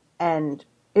 and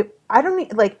I don't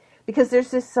need like because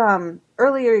there's this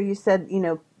earlier you said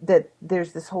that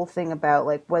there's this whole thing about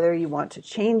like whether you want to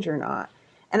change or not,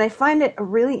 and I find it a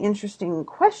really interesting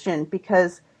question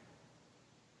because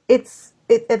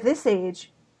at this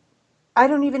age I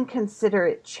don't even consider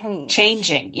it change.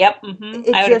 Changing. Yep. Hmm.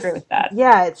 It I would agree just with that.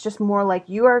 yeah, it's just more like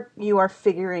you are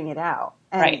figuring it out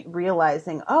and Right.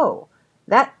 realizing, oh,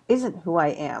 that isn't who I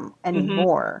am Hmm.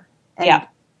 anymore. And Yeah.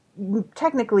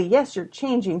 technically, yes, you're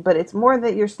changing, but it's more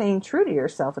that you're staying true to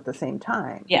yourself at the same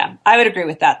time. Yeah, I would agree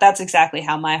with that. That's exactly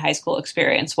how my high school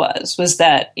experience was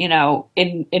that,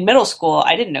 in middle school,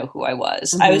 I didn't know who I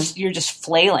was. Hmm. You're just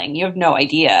flailing. You have no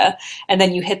idea. And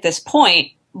then you hit this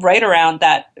point right around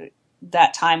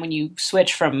that time when you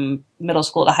switch from middle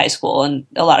school to high school and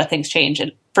a lot of things change.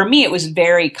 And for me, it was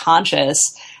very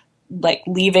conscious, like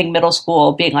leaving middle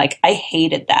school being like, I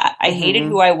hated that. I hated Hmm.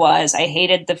 who I was. I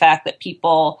hated the fact that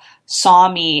people saw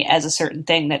me as a certain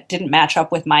thing that didn't match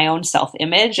up with my own self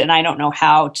image. And I don't know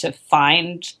how to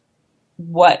find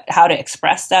how to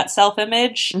express that self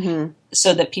image Hmm.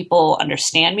 so that people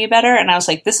understand me better. And I was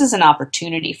like, this is an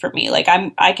opportunity for me. Like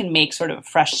I can make sort of a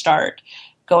fresh start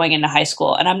going into high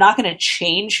school and I'm not going to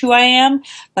change who I am,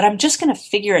 but I'm just going to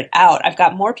figure it out. I've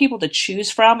got more people to choose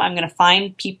from. I'm going to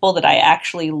find people that I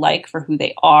actually like for who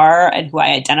they are and who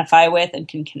I identify with and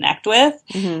can connect with.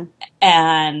 Hmm.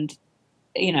 And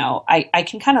I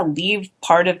can kind of leave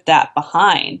part of that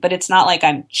behind, but it's not like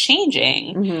I'm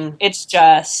changing. Hmm. It's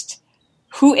just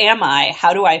who am I?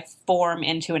 How do I form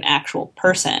into an actual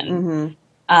person?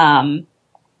 Hmm. Um,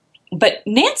 but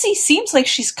Nancy seems like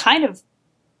she's kind of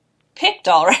picked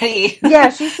already. Yeah,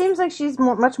 she seems like she's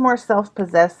much more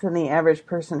self-possessed than the average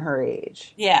person her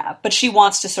age. Yeah, but she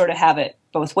wants to sort of have it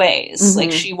both ways.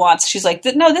 Like Hmm. she's like,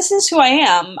 no, this is who I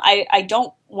am. I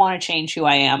don't want to change who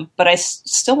I am, but I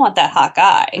still want that hot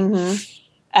guy. Hmm.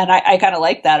 And I kind of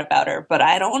like that about her, but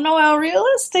I don't know how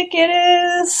realistic it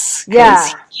is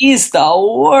because Yeah. he's the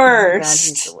Oh my God,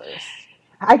 he's the worst. worst.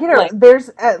 I get her. Like, There's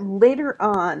later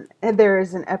on, and there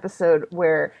is an episode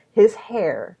where his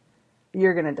hair,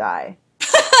 you're gonna die.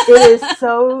 It is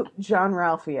so John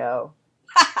Ralphio.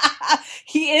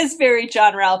 he is very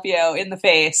John Ralphio in the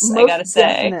face, I gotta Most say.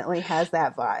 definitely has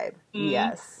that vibe. Mm.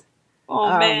 Yes. Oh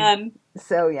Um. man.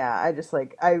 So yeah, I just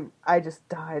like I just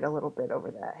died a little bit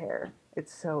over that hair.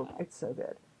 It's so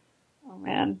good. Oh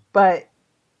man. But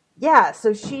yeah,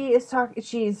 so she is talking.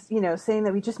 She's saying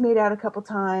that we just made out a couple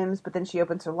times, but then she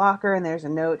opens her locker and there's a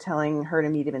note telling her to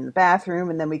meet him in the bathroom,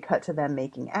 and then we cut to them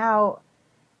making out,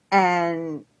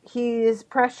 and he's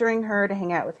pressuring her to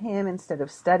hang out with him instead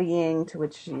of studying. To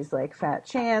which she's like, "Fat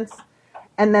chance."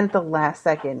 And then at the last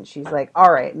second, she's like,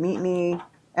 "All right, meet me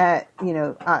at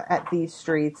these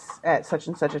streets at such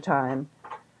and such a time."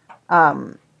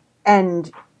 Um,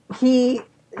 and he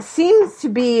seems to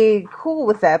be cool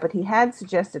with that, but he had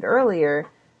suggested earlier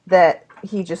that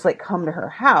he just like come to her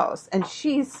house, and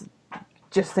she's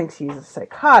just thinks he's a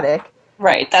psychotic.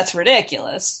 Right, that's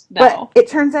ridiculous. But No. it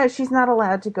turns out she's not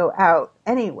allowed to go out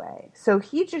anyway, so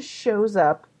he just shows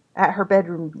up at her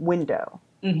bedroom window,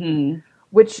 Hmm.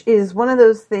 which is one of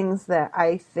those things that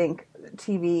I think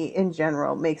TV in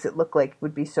general makes it look like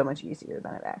would be so much easier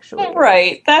than it actually is.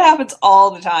 Right. That happens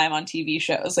all the time on TV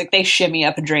shows. Like they shimmy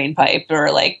up a drain pipe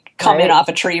or like come in Right? off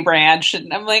a tree branch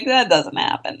and I'm like, that doesn't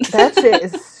happen. That shit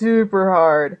is super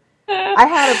hard. I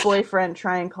had a boyfriend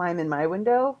try and climb in my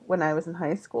window when I was in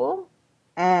high school,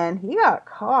 and he got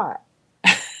caught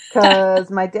because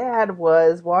my dad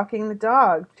was walking the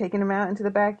dog, taking him out into the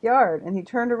backyard, and he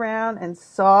turned around and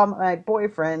saw my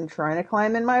boyfriend trying to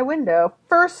climb in my window,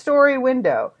 first story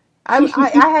window. I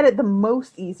had it the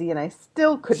most easy, and I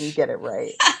still couldn't get it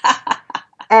right.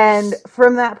 And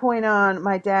from that point on,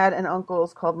 my dad and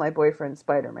uncles called my boyfriend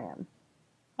Spider-Man.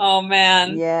 Oh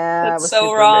man, Yeah, it that's was so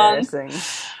super wrong. embarrassing.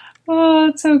 Oh,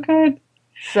 it's so good.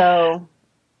 So,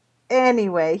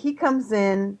 anyway, he comes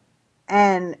in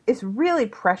and is really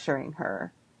pressuring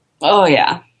her. Oh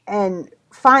yeah. And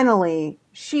finally,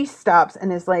 she stops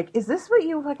and is like, "Is this what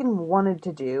you fucking wanted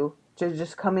to do? To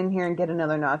just come in here and get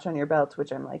another notch on your belt?"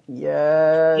 Which I'm like,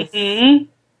 "Yes." Mhm.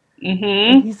 And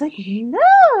Mhm. he's like,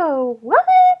 "No, what?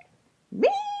 Me?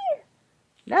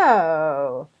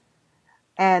 No."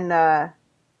 And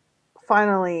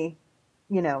finally,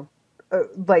 you know,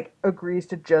 like agrees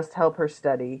to just help her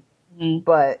study. Mhm.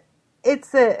 But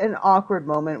it's an awkward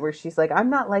moment where she's like, "I'm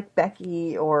not like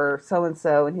Becky or so and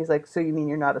so," and he's like, "So you mean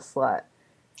you're not a slut?"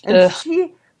 And Ugh.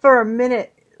 she, for a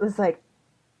minute, was like,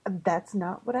 "That's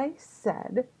not what I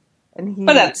said." And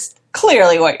But he, that's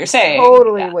clearly what you're saying.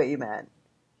 "Totally Yeah. what you meant."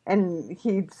 And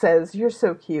he says, "You're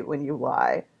so cute when you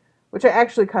lie," which I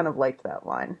actually kind of liked that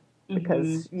line Mhm.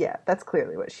 because, yeah, that's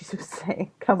clearly what she was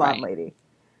saying. Come on, Right. lady.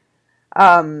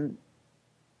 Um,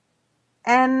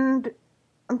 and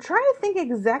I'm trying to think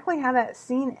exactly how that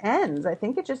scene ends. I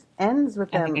think it just ends with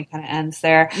I think them. it kind of ends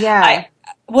there. Yeah. I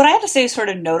what I have to say is sort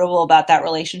of notable about that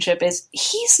relationship is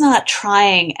he's not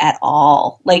trying at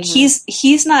all. Like Hmm.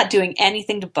 he's not doing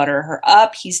anything to butter her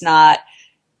up. He's not,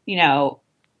 you know,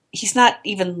 he's not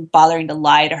even bothering to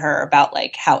lie to her about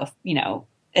like how,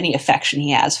 any affection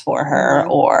he has for her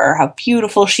Hmm. or how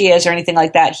beautiful she is or anything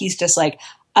like that. He's just like,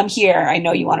 I'm here. I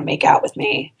know you want to make out with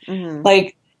me. Hmm.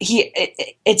 Like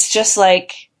it's just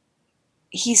like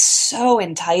he's so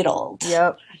entitled.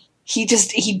 Yep. He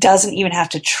doesn't even have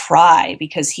to try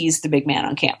because he's the big man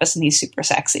on campus and he's super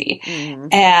sexy. Hmm.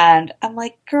 And I'm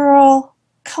like, girl,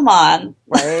 come on.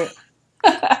 Right.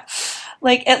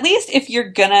 Like at least if you're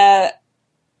gonna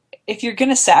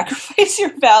sacrifice your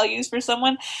values for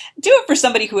someone, do it for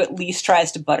somebody who at least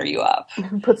tries to butter you up.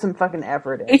 Put some fucking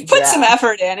effort in. Put some Yeah.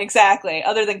 effort in, exactly.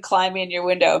 Other than climbing in your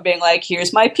window and being like,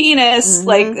 "Here's my penis."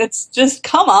 Like Hmm. it's just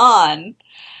come on,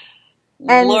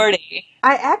 And lordy.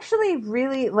 I actually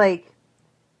really like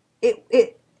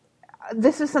it.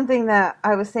 This is something that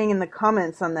I was saying in the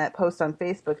comments on that post on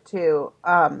Facebook too.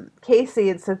 Casey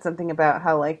had said something about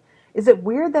how like, is it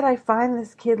weird that I find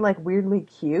this kid like weirdly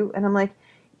cute? And I'm like,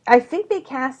 I think they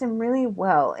cast him really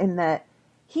well in that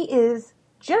he is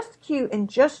just cute and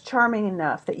just charming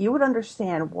enough that you would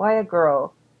understand why a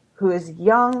girl who is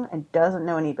young and doesn't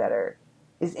know any better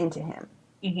is into him.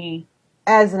 Hmm.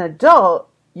 As an adult,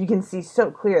 you can see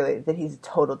so clearly that he's a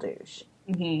total douche.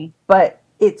 Hmm. But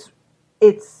it's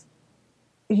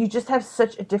you just have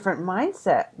such a different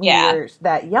mindset when Yeah, you're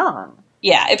that young.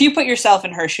 yeah. If you put yourself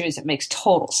in her shoes, it makes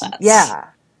total sense. Yeah.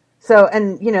 So,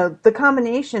 and the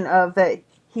combination of that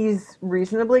he's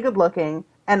reasonably good looking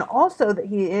and also that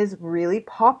he is really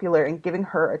popular and giving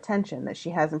her attention that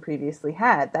she hasn't previously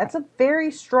had. That's a very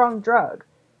strong drug.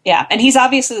 Yeah, and he's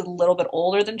obviously a little bit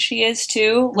older than she is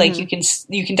too. Like Mhm.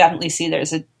 you can definitely see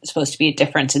there's supposed to be a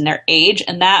difference in their age,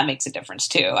 and that makes a difference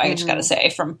too. I just got to Mhm. say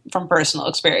from personal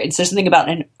experience, there's something about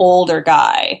an older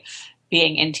guy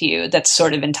being into you that's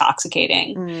sort of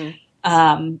intoxicating.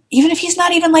 Mhm. Even if he's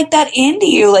not even like that into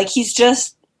you, like he's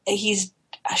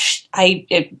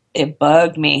it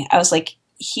bugged me. I was like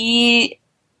he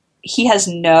has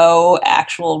no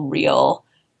actual real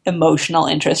emotional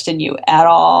interest in you at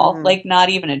all. Mhm. Like not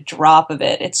even a drop of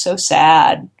it. It's so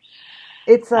sad.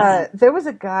 It's Um, there was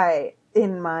a guy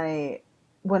in my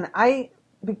when I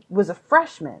was a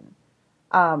freshman.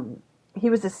 Um he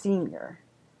was a senior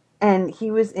and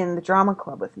he was in the drama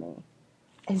club with me.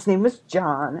 His name was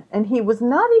John, and he was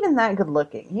not even that good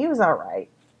looking. He was all right,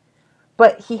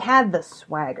 but he had the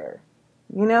swagger.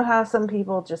 You know how some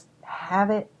people just have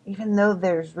it, even though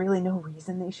there's really no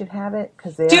reason they should have it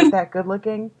because they aren't dude, that good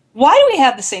looking. why do we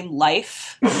have the same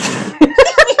life?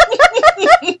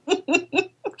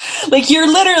 Like you're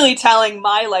literally telling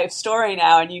my life story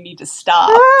now, and you need to stop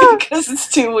Ah, because it's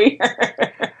too weird.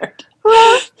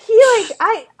 well, he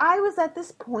like I was at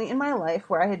this point in my life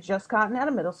where I had just gotten out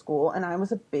of middle school and I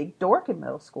was a big dork in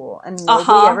middle school and Uh nobody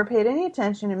huh. ever paid any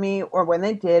attention to me or when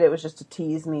they did it was just to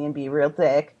tease me and be real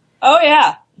dick. Oh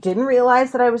yeah. Didn't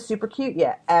realize that I was super cute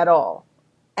yet at all.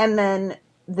 And then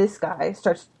this guy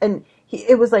starts, and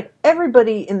it was like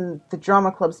everybody in the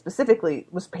drama club specifically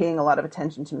was paying a lot of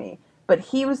attention to me. But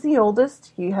he was the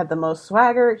oldest, he had the most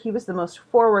swagger, he was the most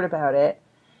forward about it.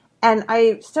 And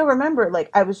I still remember, like,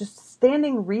 I was just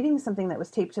standing reading something that was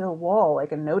taped to the wall,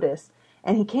 like a notice,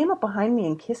 and he came up behind me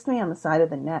and kissed me on the side of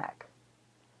the neck.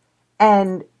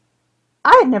 And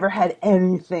I had never had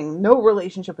anything, no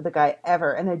relationship with a guy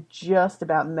ever, and I just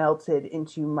about melted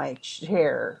into my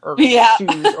chair or Yeah.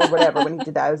 shoes or whatever when he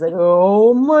did that. I was like,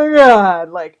 oh my God,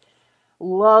 like,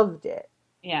 loved it.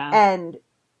 Yeah. And,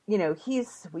 you know, he's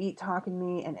sweet talking to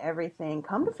me and everything.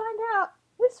 Come to find out,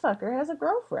 this fucker has a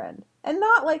girlfriend. And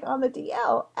not like on the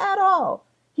DL at all.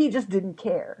 He just didn't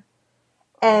care.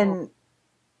 Oh. And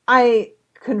I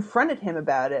confronted him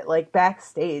about it, like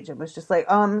backstage, and was just like,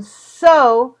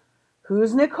 so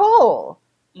who's Nicole?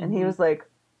 And he Mm-hmm. was like,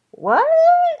 what?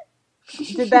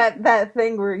 Did that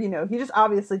thing where, you know, he just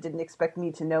obviously didn't expect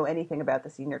me to know anything about the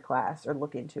senior class or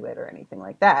look into it or anything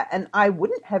like that. And I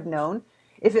wouldn't have known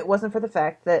if it wasn't for the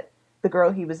fact that the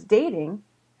girl he was dating,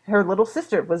 her little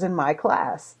sister, was in my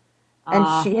class. And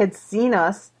she had seen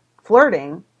us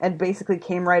flirting and basically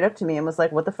came right up to me and was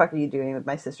like, what the fuck are you doing with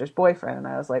my sister's boyfriend? And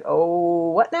I was like, oh,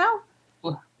 what now?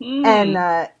 And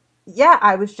Mm. yeah,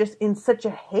 I was just in such a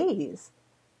haze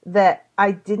that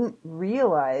I didn't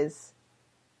realize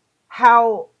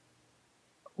how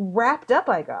wrapped up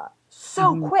I got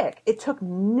so Mm-hmm. quick. It took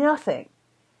nothing.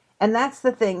 And that's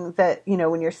the thing that, you know,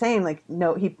 when you're saying like,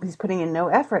 no, he's putting in no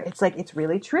effort, it's like, it's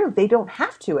really true. They don't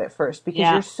have to at first because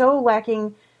Yeah. you're so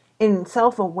lacking in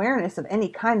self-awareness of any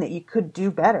kind that you could do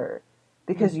better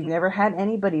because you've Mm-hmm. never had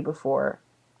anybody before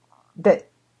that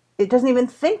it doesn't even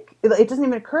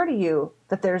occur to you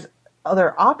that there's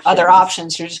other Other options.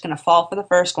 options. You're just going to fall for the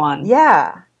first one.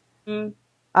 Yeah. Mm.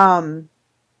 Um,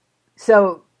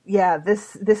 So yeah,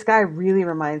 this guy really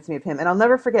reminds me of him, and I'll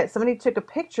never forget. Somebody took a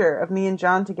picture of me and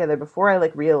John together before I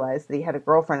like realized that he had a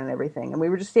girlfriend and everything, and we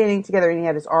were just standing together, and he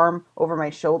had his arm over my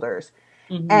shoulders,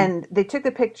 Mm-hmm. and they took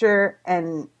the picture,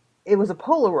 and it was a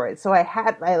Polaroid, so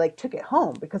I like took it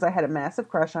home because I had a massive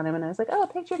crush on him, and I was like, oh, a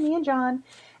picture of me and John,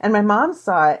 and my mom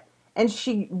saw it, and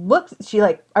she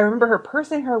like I remember her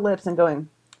pursing her lips and going,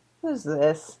 who's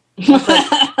this? And I was like,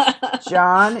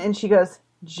 John, and she goes,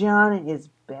 John is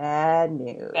bad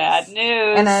Bad news.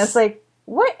 And I was news. like,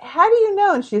 what? How do you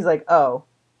know? And she's like, oh,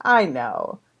 I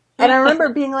know. And I remember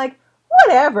being like,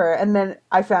 whatever. And then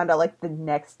I found out like the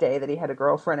next day that he had a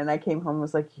girlfriend, and I came home and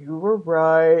was like, you were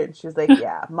right. And she was like,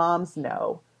 yeah, moms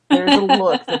know. There's a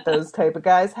look that those type of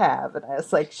guys have. And I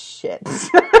was like, shit.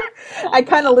 I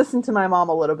kind of listened to my mom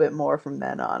a little bit more from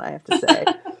then on, I have to say.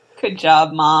 Good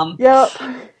job, Mom. Yep.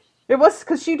 It was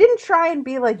because she didn't try and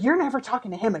be like, you're never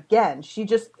talking to him again. She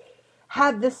just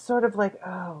had this sort of like,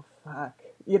 oh, fuck.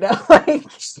 You know, like,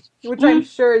 which I'm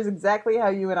sure is exactly how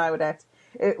you and I would act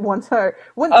once Oh,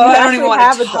 you I don't even actually want to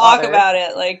have a talk daughter. about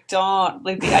it. Like, don't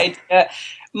like the idea.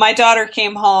 My daughter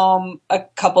came home a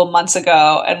couple months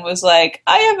ago and was like,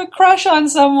 "I have a crush on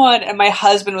someone," and my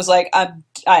husband was like, I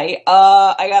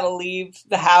gotta leave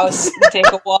the house and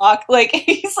take a walk." Like,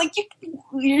 he's like,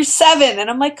 "You're 7," and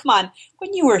I'm like, "Come on,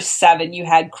 when you were 7, you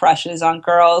had crushes on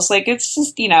girls. Like, it's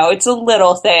just, it's a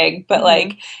little thing, but Mm-hmm.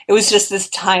 like, it was just this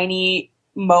tiny."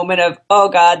 Moment of, oh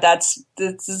god, that's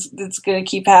going to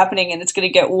keep happening, and it's going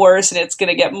to get worse, and it's going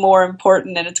to get more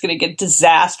important, and it's going to get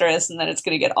disastrous, and then it's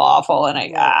going to get awful, and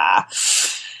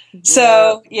Yep.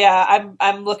 so Yep. yeah,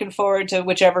 I'm looking forward to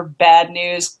whichever bad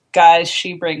news guys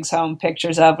she brings home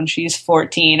pictures of when she's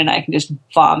 14, and I can just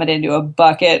vomit into a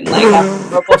bucket and like have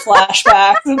horrible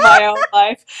flashbacks in my own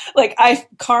life. Like, I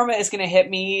karma is going to hit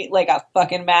me like a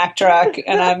fucking Mack truck,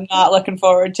 and I'm not looking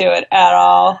forward to it at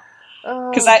all.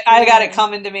 Because Oh, I got it boy.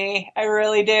 coming to me. I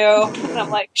really do. And I'm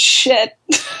like, shit.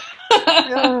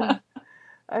 Ugh,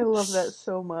 I love that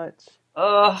so much.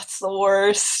 Oh, it's the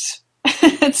worst.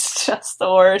 It's just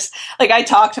the worst. Like, I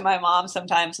talk to my mom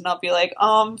sometimes and I'll be like,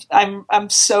 I'm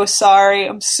so sorry.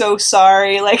 I'm so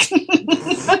sorry. Like,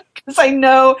 because I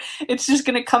know it's just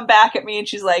gonna come back at me, and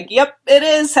she's like, yep, it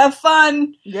is. Have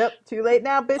fun. Yep. Too late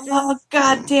now, Oh, bitches.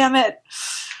 god damn it.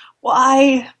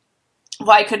 Why?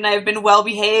 Why couldn't I have been well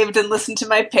behaved and listened to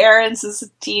my parents as a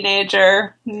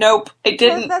teenager? Nope, I Because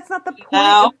didn't. that's not the point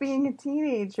Now. of being a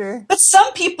teenager. But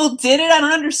some people did it. I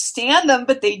don't understand them,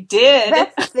 but they did.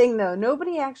 That's the thing, though.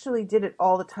 Nobody actually did it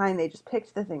all the time. They just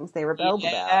picked the things they rebelled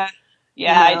about. Yeah. You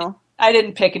Yeah, know? I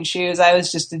didn't pick and choose. I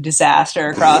was just a disaster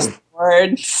across the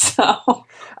board. So,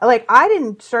 Like, I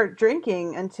didn't start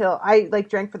drinking until I, like,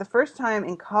 drank for the first time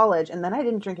in college, and then I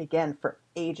didn't drink again for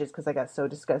ages because I got so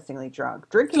disgustingly drunk.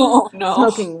 Drinking, oh no.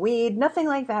 smoking weed, nothing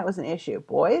like that was an issue.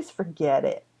 Boys, forget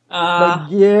it. Uh,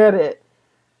 Forget it.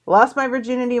 Lost my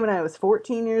virginity when I was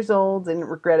 14 years old. Didn't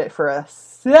regret it for a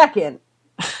second.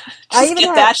 I just even get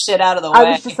had, that shit out of the I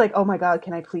was just way. like, oh my God,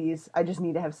 can I please? I just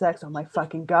need to have sex. Oh my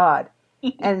fucking God.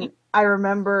 And I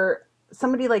remember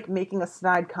somebody like making a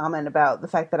snide comment about the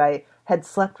fact that I had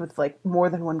slept with like more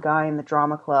than one guy in the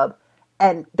drama club.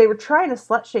 And they were trying to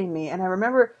slut shame me. And I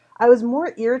remember I was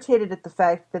more irritated at the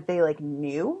fact that they like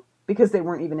knew because they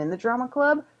weren't even in the drama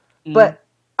club, but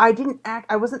I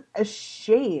wasn't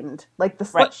ashamed. Like the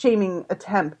Right. slut shaming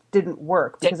attempt didn't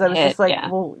work because Didn't I was hit. just like, Yeah.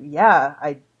 well, yeah,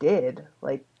 I did.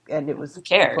 Like, and it was Who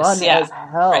cares? fun Yeah. as Right.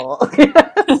 hell.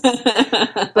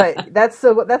 But that's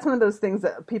one of those things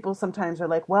that people sometimes are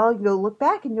like, well, you'll look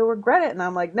back and you'll regret it. And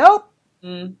I'm like, nope,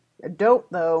 Mm. I don't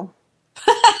though.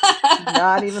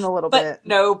 Not even a little But bit.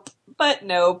 nope. But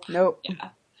nope. Nope. Yeah.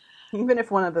 Even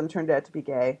if one of them turned out to be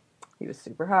gay, he was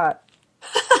super hot.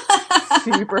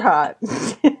 Super hot.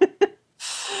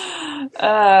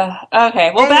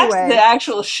 Okay, well, back to the Anyway,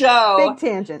 actual show. big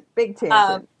tangent. Big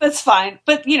tangent. That's fine.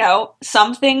 But,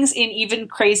 some things in even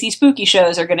crazy spooky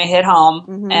shows are going to hit home.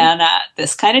 Mm-hmm. And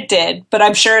this kind of did. But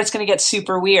I'm sure it's going to get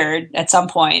super weird at some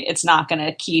point. It's not going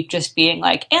to keep just being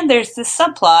like, and there's this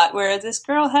subplot where this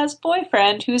girl has a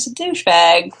boyfriend who's a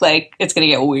douchebag. Like, it's going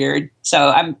to get weird. So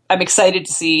I'm excited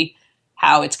to see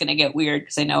how it's going to get weird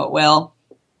because I know it will.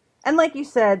 And like you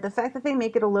said, the fact that they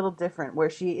make it a little different, where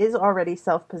she is already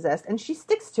self-possessed and she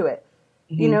sticks to it.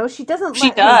 You Mm-hmm. know, she doesn't She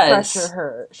let him pressure does.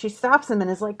 her. She stops him and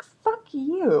is like, fuck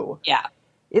you. Yeah.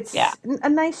 Yeah. It's a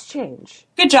nice change.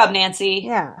 Good job, Nancy.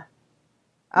 Yeah.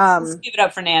 Let's give it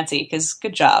up for Nancy because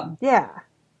good job. Yeah.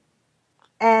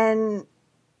 And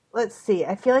let's see.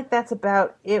 I feel like that's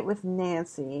about it with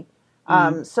Nancy.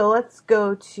 So let's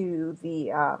go to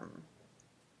the.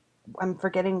 I'm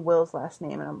forgetting Will's last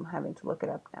name, and I'm having to look it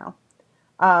up now.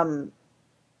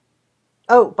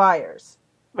 Byers.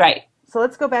 Right. So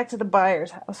let's go back to the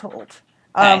Byers household.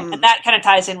 Okay. And that kind of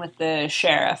ties in with the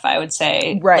sheriff, I would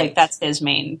say. Right. Like, that's his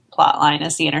main plot line,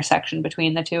 is the intersection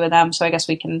between the two of them. So I guess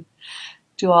we can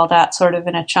do all that sort of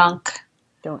in a chunk.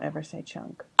 Don't ever say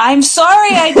chunk. I'm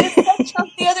sorry, I did say chunk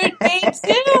the other day,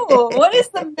 too. What is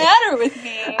the matter with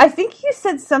me? I think you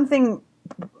said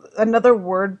another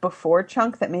word before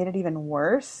chunk that made it even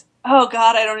worse. Oh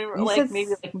God, I don't even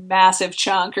maybe like massive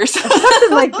chunk or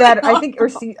something like that. I think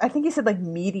you said like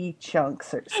meaty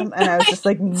chunks or something, and I was just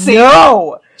like,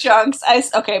 no chunks.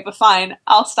 Okay, but fine,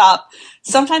 I'll stop.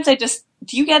 Sometimes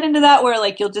do you get into that where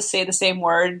like you'll just say the same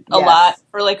word a lot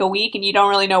for like a week and you don't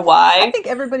really know why? I think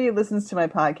everybody who listens to my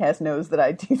podcast knows that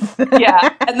I do that.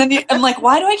 Yeah, and then I'm like,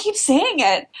 why do I keep saying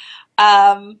it?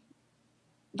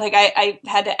 Like I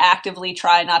had to actively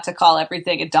try not to call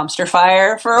everything a dumpster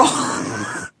fire for a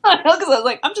while. Because I was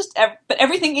like, but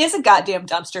everything is a goddamn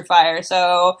dumpster fire,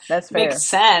 so that's fair. Makes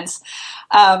sense.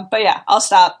 But yeah, I'll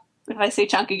stop. If I say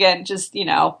chunk again, just,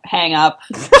 hang up.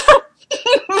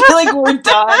 Like, we're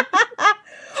done.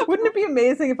 Wouldn't it be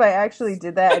amazing if I actually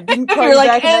did that? I didn't call you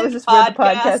back and that was just where the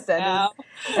podcast ended.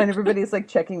 And everybody's like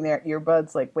checking their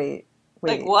earbuds like, wait.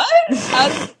 Like, what?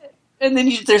 And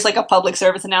then there's like a public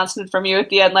service announcement from you at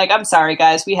the end, like, I'm sorry,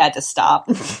 guys, we had to stop.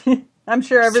 I'm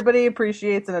sure everybody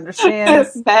appreciates and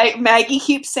understands. Maggie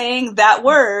keeps saying that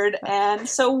word, and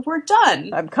so we're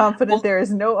done. I'm confident there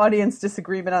is no audience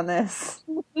disagreement on this.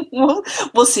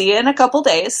 We'll see you in a couple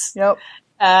days. Yep.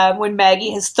 When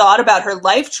Maggie has thought about her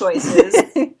life choices.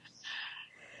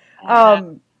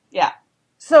 Yeah.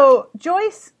 So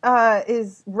Joyce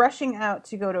is rushing out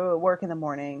to go to work in the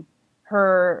morning.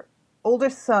 Her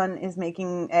oldest son is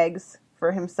making eggs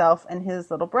for himself and his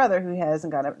little brother, who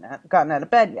hasn't gotten out of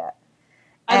bed yet.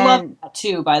 I love that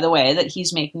too, by the way, that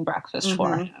he's making breakfast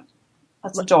for him.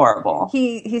 That's adorable.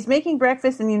 He's making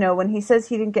breakfast, and when he says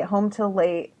he didn't get home till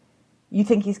late, you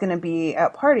think he's going to be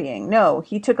out partying. No,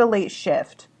 he took a late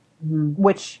shift,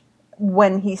 which,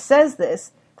 when he says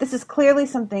this is clearly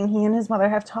something he and his mother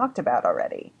have talked about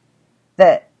already,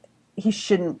 that he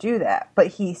shouldn't do that. But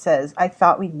he says, I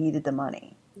thought we needed the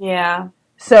money. Yeah.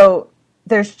 So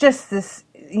there's just this,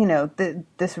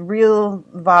 this real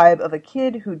vibe of a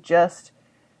kid who just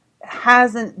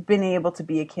hasn't been able to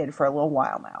be a kid for a little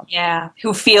while now. Yeah.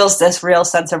 Who feels this real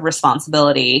sense of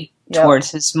responsibility towards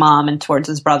his mom and towards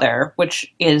his brother,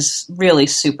 which is really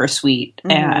super sweet.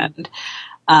 And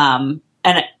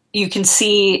you can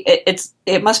see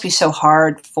it must be so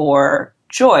hard for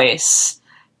Joyce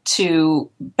to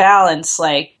balance,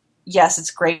 like, yes, it's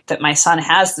great that my son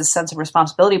has this sense of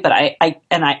responsibility, but I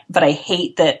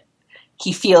hate that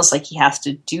he feels like he has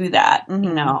to do that,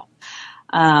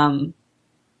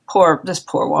 This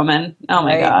poor woman. Oh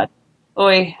my God.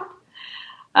 Oy.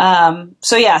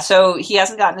 So he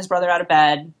hasn't gotten his brother out of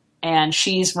bed, and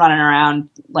she's running around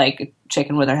like a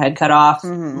chicken with her head cut off,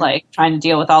 like trying to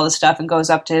deal with all this stuff, and goes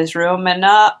up to his room and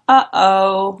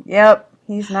Yep,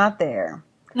 he's not there.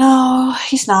 No,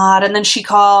 he's not. And then she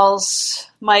calls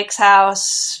Mike's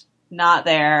house, not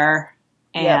there.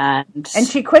 And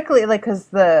she quickly, like, because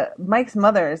Mike's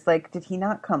mother is like, did he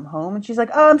not come home? And she's like,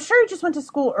 oh, I'm sure he just went to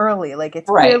school early. Like, it's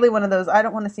clearly one of those, I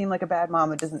don't want to seem like a bad mom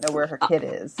who doesn't know where her kid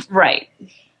is. Right.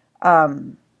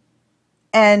 And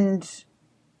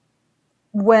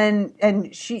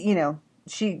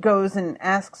she goes and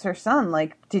asks her son,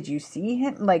 like, did you see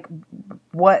him? Like,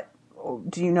 what,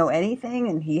 do you know anything?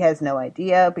 And he has no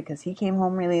idea because he came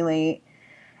home really late.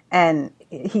 And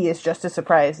he is just as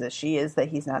surprised as she is that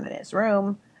he's not in his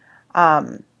room.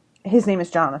 His name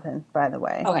is Jonathan, by the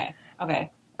way.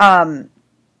 Okay.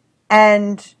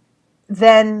 And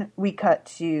then we cut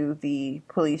to the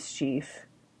police chief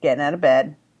getting out of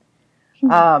bed.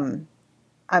 I'm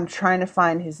trying to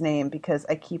find his name because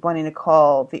I keep wanting to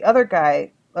call the other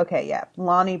guy. Okay, yeah,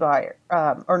 Lonnie Byers.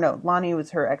 Lonnie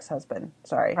was her ex-husband.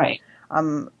 Sorry. Right.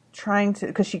 I'm trying to,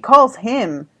 because she calls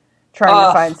him trying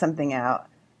to find something out.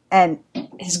 And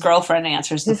his girlfriend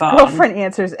answers the phone. His girlfriend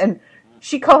answers, and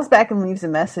she calls back and leaves a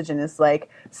message and is like,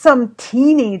 some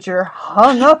teenager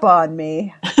hung up on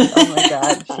me. Oh my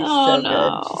God, she's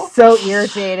good. She's so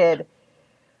irritated.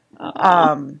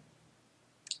 I'm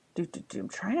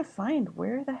trying to find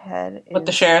where the head is. What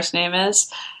the sheriff's name is.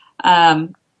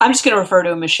 I'm just going to refer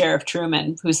to him as Sheriff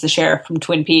Truman, who's the sheriff from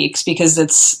Twin Peaks, because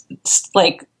it's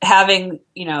like having,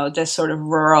 this sort of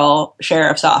rural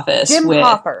sheriff's office. Jim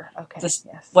Hopper. Okay.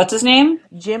 Yes. What's his name?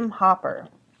 Jim Hopper.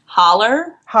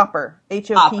 Hopper. Hopper.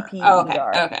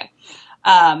 Okay.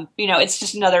 It's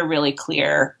just another really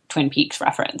clear Twin Peaks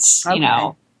reference,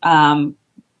 But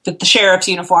the sheriff's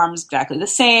uniform is exactly the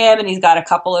same, and he's got a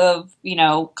couple of,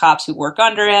 cops who work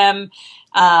under him.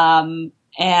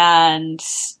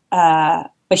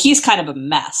 But he's kind of a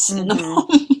mess in the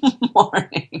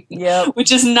morning,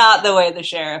 which is not the way the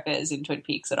sheriff is in Twin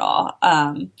Peaks at all.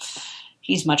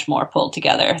 He's much more pulled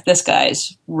together. This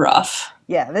guy's rough.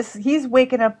 Yeah, he's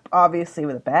waking up obviously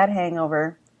with a bad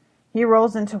hangover. He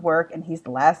rolls into work and he's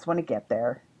the last one to get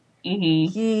there.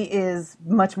 Mm-hmm. He is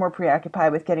much more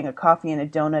preoccupied with getting a coffee and a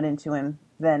donut into him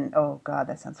than, oh God,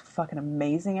 that sounds fucking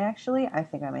amazing, actually. I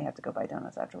think I may have to go buy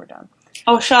donuts after we're done.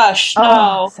 Oh, shush. No,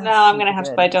 I'm going to have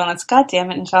to buy donuts. God damn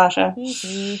it, Natasha.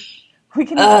 We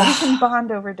can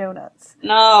bond over donuts.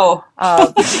 No.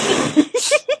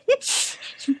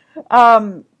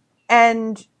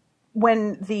 And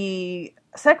when the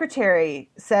secretary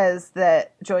says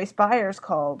that Joyce Byers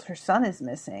called, her son is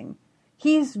missing,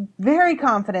 he's very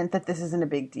confident that this isn't a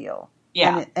big deal.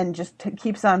 Yeah. And just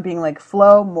keeps on being like,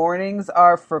 Flo, mornings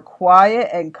are for quiet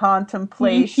and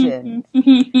contemplation.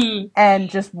 And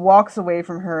just walks away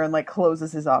from her and like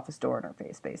closes his office door in her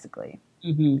face, basically.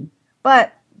 Mm-hmm.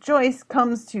 But Joyce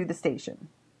comes to the station.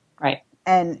 Right.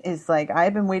 And is like,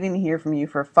 I've been waiting to hear from you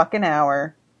for a fucking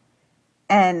hour.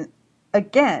 And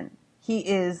again, he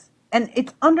is, and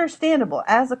it's understandable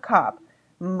as a cop,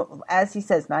 as he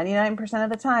says, 99% of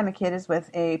the time a kid is with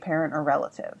a parent or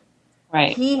relative.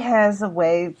 Right. He has a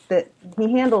way that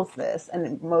he handles this,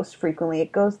 and most frequently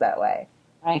it goes that way.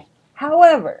 Right.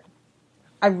 However,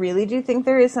 I really do think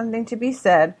there is something to be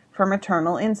said for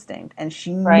maternal instinct, and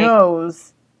she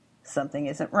knows something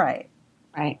isn't right.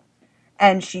 Right.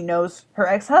 And she knows her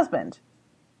ex-husband,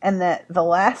 and that the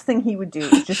last thing he would do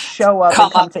is just show up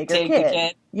and come take her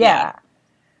kid. Yeah.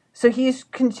 So he's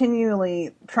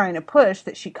continually trying to push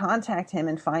that she contact him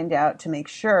and find out to make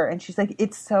sure. And she's like,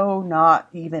 it's so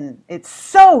not him.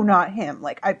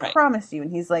 Like, I promise you.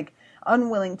 And he's like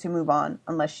unwilling to move on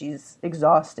unless she's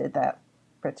exhausted that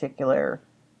particular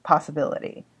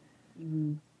possibility.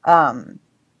 Mm-hmm.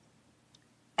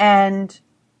 And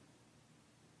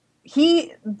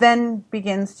he then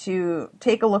begins to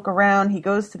take a look around. He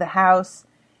goes to the house.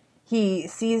 He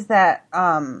sees that,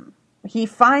 he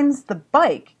finds the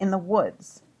bike in the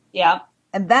woods. Yeah.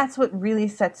 And that's what really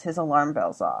sets his alarm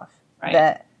bells off. Right.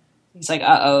 That he's like,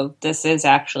 uh-oh, this is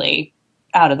actually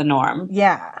out of the norm.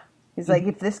 Yeah. He's like,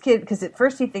 if this kid, because at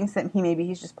first he thinks that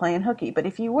he's just playing hooky, but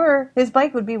if he were, his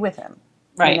bike would be with him.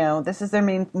 Right. This is their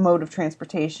main mode of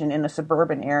transportation in a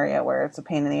suburban area where it's a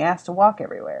pain in the ass to walk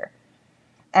everywhere.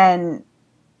 And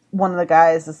one of the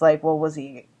guys is like, well, was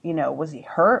he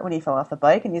hurt when he fell off the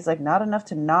bike? And he's like, not enough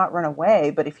to not run away,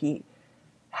 but if he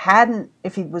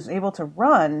was able to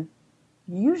run,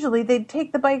 usually they'd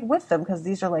take the bike with them because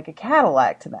these are like a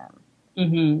Cadillac to them.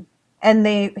 Mm-hmm. And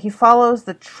he follows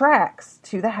the tracks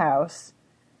to the house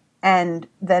and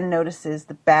then notices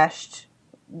the bashed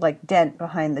like dent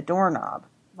behind the doorknob.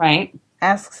 Right.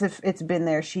 Asks if it's been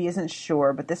there. She isn't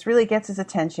sure, but this really gets his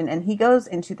attention and he goes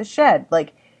into the shed.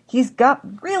 Like, he's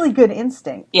got really good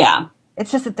instinct. Yeah.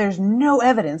 It's just that there's no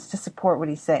evidence to support what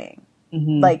he's saying.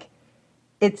 Mm-hmm. Like,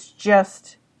 it's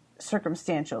just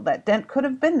circumstantial. That dent could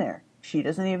have been there. She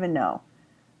doesn't even know.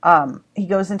 he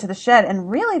goes into the shed, and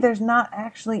really there's not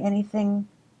actually anything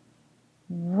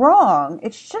wrong.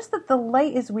 It's just that the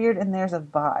light is weird and there's a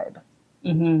vibe.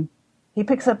 Mm-hmm. He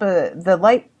picks up the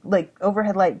light, like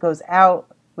overhead light goes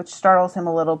out, which startles him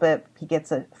a little bit. He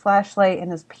gets a flashlight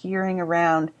and is peering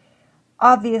around.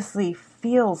 Obviously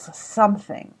feels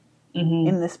something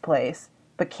in this place,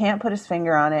 but can't put his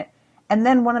finger on it. And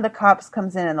then one of the cops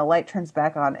comes in and the light turns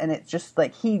back on, and it's just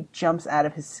like he jumps out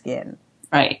of his skin.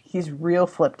 Right. He's real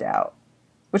flipped out,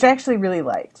 which I actually really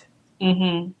liked.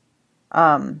 Mm-hmm.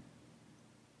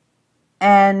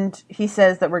 And he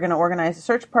says that we're going to organize a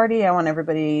search party. I want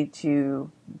everybody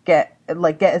to get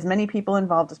as many people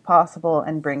involved as possible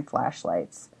and bring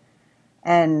flashlights.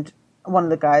 And one of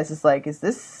the guys is like, "Is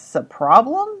this a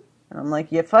problem?" And I'm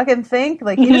like, "You fucking think?"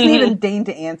 Like, he doesn't even deign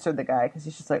to answer the guy because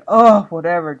he's just like, "Oh,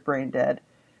 whatever, brain dead."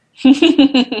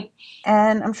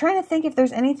 And I'm trying to think if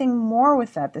there's anything more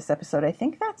with this episode. I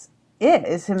think that's it,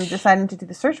 is him deciding to do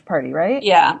the search party, right?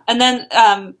 Yeah. And then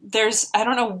there's, I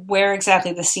don't know where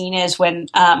exactly the scene is when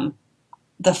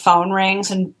the phone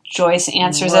rings and Joyce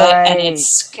answers it, and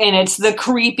it's the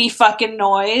creepy fucking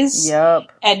noise.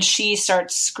 Yep. And she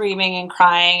starts screaming and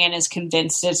crying and is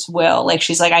convinced it's Will. Like,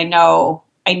 she's like, I know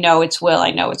it's Will,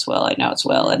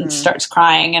 and starts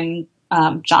crying,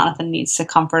 and Jonathan needs to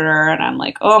comfort her, and I'm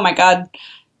like, oh my god.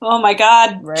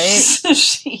 Right.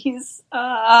 She's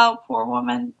poor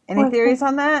woman. Any theories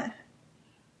on that?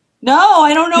 No,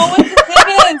 I don't know what the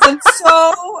thing is.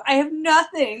 I have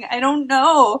nothing. I don't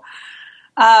know.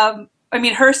 I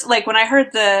mean, when I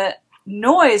heard the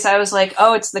noise, I was like,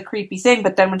 oh, it's the creepy thing.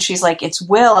 But then when she's like, it's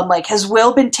Will, I'm like, has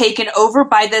Will been taken over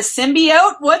by the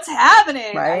symbiote? What's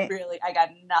happening? Right. I got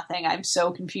nothing. I'm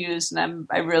so confused, and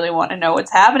I really want to know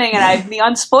what's happening. And I'm the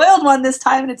unspoiled one this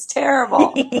time, and it's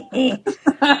terrible. See,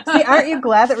 aren't you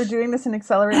glad that we're doing this in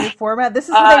accelerated format? This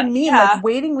is what I mean. Yeah. Like,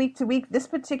 waiting week to week, this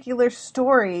particular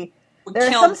story, there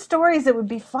are some stories that would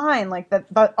be fine, like that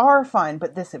are fine,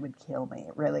 but this, it would kill me.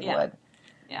 It really would.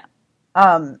 Yeah.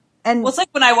 And it's like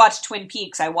when I watched Twin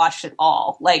Peaks, I watched it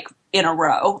all, like, in a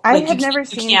row. I Like, have never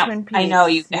seen Twin Peaks. I know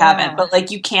you haven't, but, like,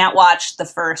 you can't watch the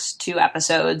first 2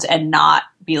 episodes and not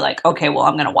be like, okay, well,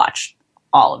 I'm going to watch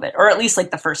all of it. Or at least, like,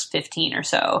 the first 15 or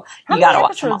so. How you got to many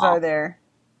watch them all. episodes are there?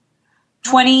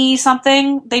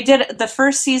 20-something. The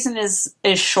first season is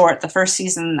short. The first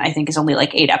season, I think, is only,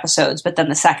 like, 8 episodes, but then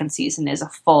the second season is a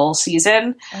full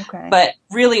season. Okay. But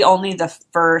really only the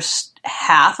first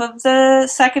half of the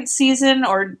second season,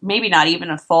 or maybe not even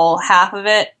a full half of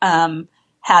it,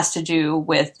 has to do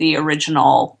with the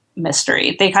original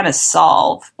mystery. They kind of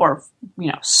solve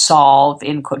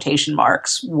in quotation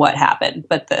marks what happened,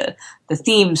 but the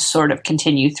themes sort of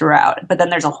continue throughout. But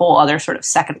then there's a whole other sort of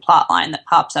second plot line that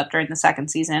pops up during the second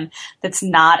season that's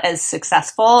not as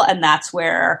successful, and that's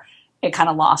where it kind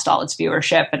of lost all its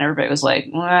viewership, and everybody was like,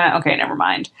 okay, never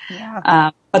mind.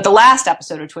 Yeah. But the last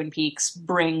episode of Twin Peaks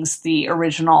brings the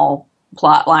original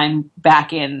plot line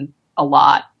back in a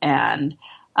lot, and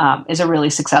is a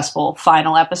really successful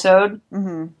final episode.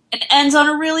 Mm-hmm. It ends on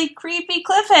a really creepy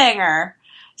cliffhanger.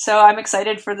 So I'm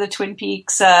excited for the Twin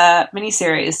Peaks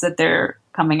miniseries that they're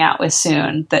coming out with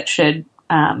soon. That should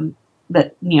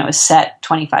is set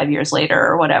 25 years later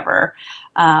or whatever.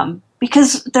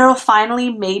 Because there will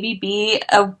finally maybe be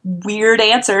a weird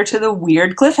answer to the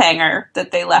weird cliffhanger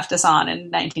that they left us on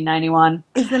in 1991.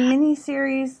 Is the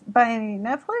miniseries by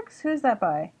Netflix? Who's that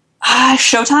by?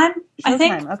 Showtime, I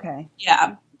think. Okay.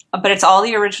 Yeah. But it's all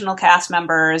the original cast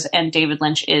members, and David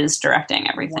Lynch is directing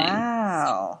everything.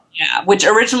 Wow. Yeah, which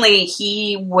originally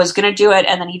he was going to do it,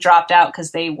 and then he dropped out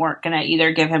because they weren't going to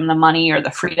either give him the money or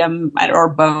the freedom, or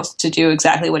both, to do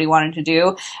exactly what he wanted to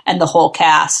do. And the whole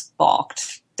cast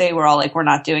balked. They were all like, we're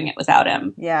not doing it without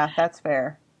him. Yeah, that's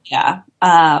fair. Yeah.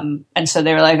 And so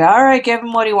they were like, all right, give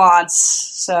him what he wants.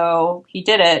 So he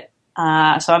did it.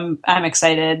 So I'm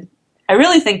excited. I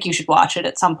really think you should watch it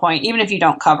at some point, even if you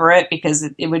don't cover it, because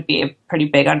it would be a pretty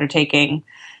big undertaking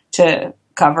to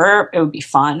cover. It would be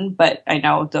fun, but I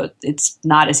know it's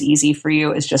not as easy for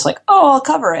you as just like, oh, I'll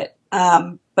cover it.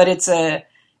 But it's a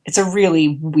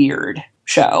really weird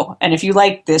show, and if you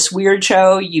like this weird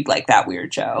show, you'd like that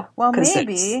weird show. Well,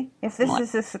 maybe if this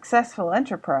is a successful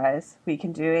enterprise, we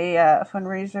can do a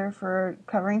fundraiser for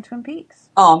covering Twin Peaks.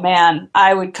 Oh man,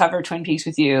 I would cover Twin Peaks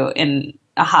with you in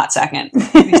a hot second.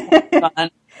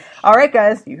 Fun. All right,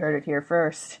 guys, you heard it here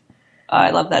first. I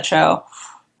love that show.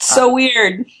 It's so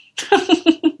weird.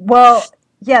 Well,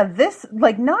 yeah, this,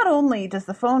 like, not only does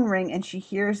the phone ring and she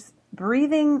hears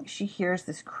breathing, she hears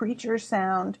this creature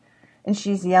sound, and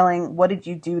she's yelling, "What did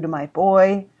you do to my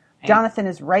boy?" Right. Jonathan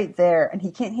is right there, and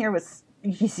he can't hear what's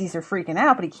he sees her freaking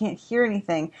out, but he can't hear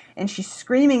anything. And she's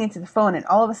screaming into the phone, and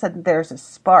all of a sudden there's a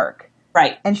spark.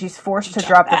 Right. And she's forced to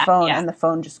drop the phone, and the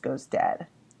phone just goes dead.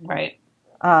 Right.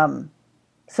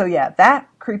 So yeah, that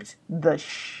creeped the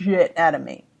shit out of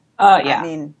me. Oh, yeah. I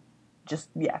mean, just,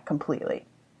 yeah, completely.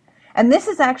 And this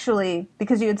is actually,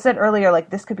 because you had said earlier, like,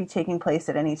 this could be taking place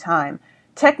at any time.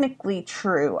 Technically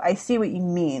true. I see what you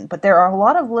mean. But there are a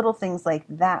lot of little things like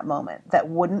that moment that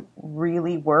wouldn't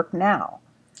really work now.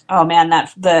 Oh man,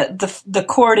 that the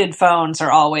corded phones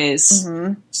are always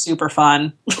super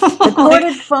fun. The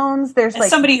corded phones, there's as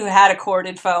somebody who had a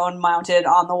corded phone mounted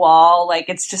on the wall, like,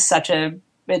 it's just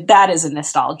that is a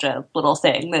nostalgia little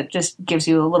thing that just gives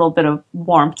you a little bit of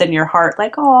warmth in your heart.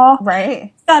 Like, oh,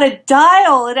 right, it's got a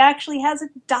dial. It actually has a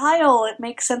dial. It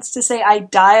makes sense to say I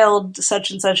dialed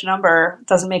such and such number. It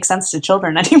doesn't make sense to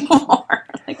children anymore.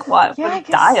 Like, what? Yeah, what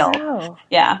a dial? So.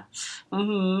 Yeah.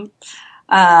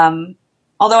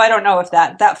 Although I don't know if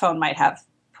that phone might have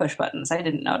push buttons. I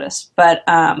didn't notice, but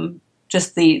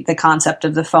just the concept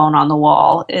of the phone on the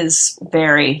wall is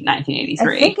very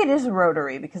 1983. I think it is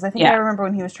rotary, because I think I remember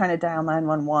when he was trying to dial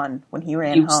 911 when he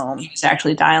ran home. He was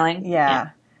actually dialing. Yeah.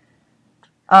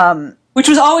 Which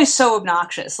was always so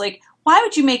obnoxious. Like, why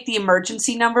would you make the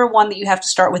emergency number one that you have to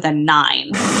start with a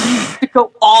 9?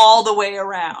 Go all the way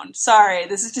around. Sorry,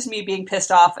 this is just me being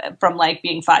pissed off from, like,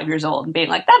 being 5 years old and being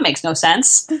like, that makes no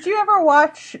sense. Did you ever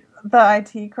watch the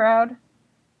IT Crowd?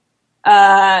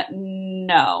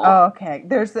 No. Oh, okay.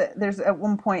 There's at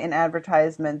one point an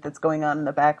advertisement that's going on in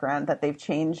the background that they've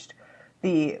changed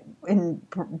in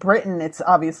Britain, it's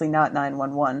obviously not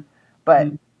 911, but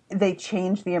they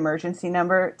changed the emergency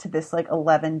number to this, like,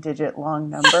 11-digit long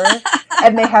number,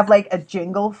 and they have, like, a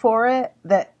jingle for it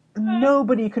that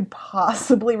nobody could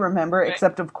possibly remember,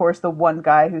 except, of course, the one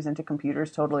guy who's into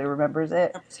computers totally remembers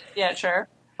it. Yeah, sure.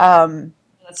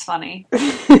 That's funny.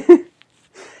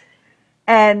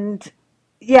 And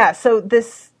yeah, so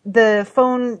the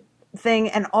phone thing,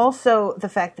 and also the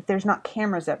fact that there's not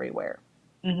cameras everywhere,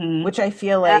 which I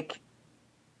feel like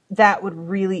that would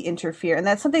really interfere. And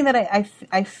that's something that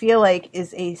I feel like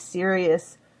is a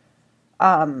serious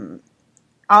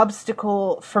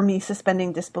obstacle for me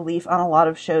suspending disbelief on a lot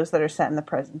of shows that are set in the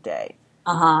present day.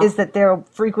 Is that there will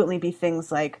frequently be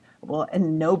things like, well,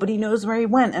 and nobody knows where he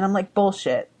went. And I'm like,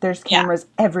 bullshit. There's cameras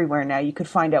everywhere now. You could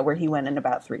find out where he went in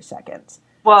about 3 seconds.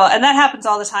 Well, and that happens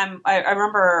all the time. I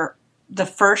remember the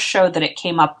first show that it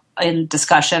came up in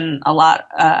discussion a lot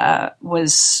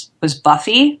was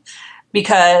Buffy,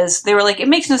 because they were like, it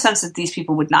makes no sense that these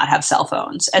people would not have cell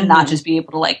phones and not just be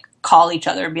able to, like, call each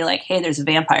other and be like, hey, there's a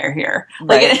vampire here.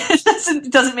 Right. Like, it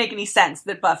doesn't make any sense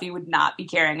that Buffy would not be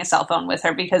carrying a cell phone with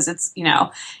her, because it's, you know,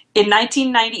 in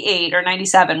 1998 or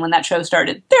 97 when that show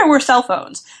started, there were cell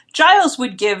phones. Giles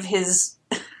would give his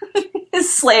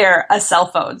Slayer a cell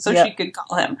phone so she could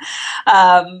call him.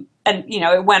 And, you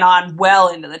know, it went on well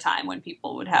into the time when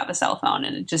people would have a cell phone,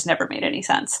 and it just never made any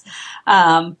sense.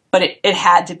 But it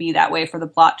had to be that way for the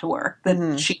plot to work, that,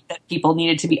 that people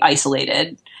needed to be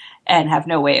isolated and have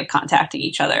no way of contacting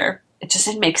each other. It just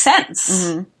didn't make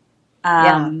sense.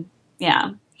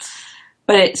 Yeah.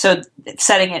 But so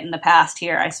setting it in the past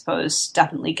here, I suppose,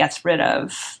 definitely gets rid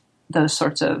of those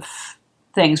sorts of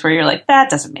things where you're like, that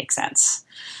doesn't make sense.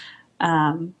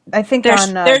 I think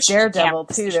on Daredevil,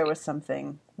 too, there was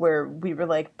something where we were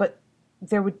like, but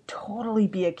there would totally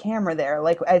be a camera there.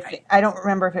 Like, I don't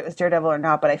remember if it was Daredevil or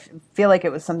not, but I feel like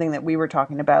it was something that we were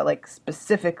talking about, like,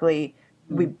 specifically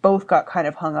we both got kind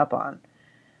of hung up on.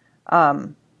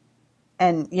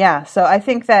 And, yeah, so I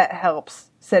think that helps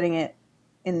setting it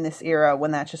in this era when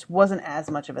that just wasn't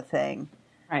as much of a thing.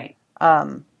 Right.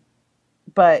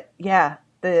 But, yeah,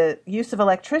 the use of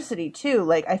electricity, too,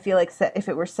 like, I feel like if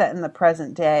it were set in the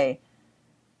present day,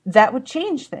 that would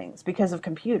change things because of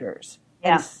computers.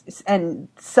 Yeah. And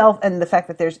the fact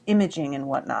that there's imaging and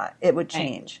whatnot, it would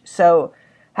change. Right. So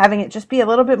having it just be a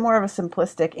little bit more of a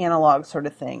simplistic analog sort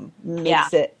of thing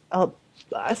makes it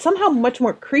somehow much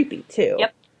more creepy, too.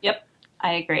 Yep,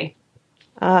 I agree.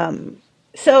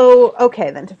 So,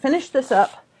 okay, then to finish this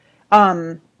up,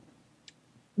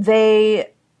 the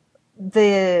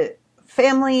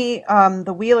family,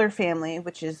 the Wheeler family,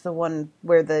 which is the one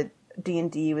where the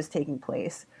D&D was taking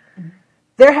place,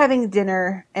 they're having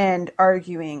dinner and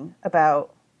arguing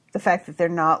about the fact that they're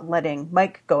not letting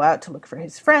Mike go out to look for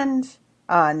his friend.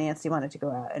 Nancy wanted to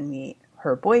go out and meet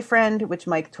her boyfriend, which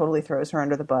Mike totally throws her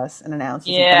under the bus and announces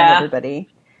in front of everybody.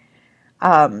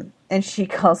 And she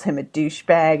calls him a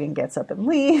douchebag and gets up and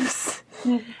leaves.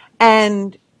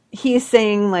 And he's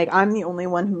saying, like, I'm the only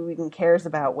one who even cares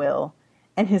about Will.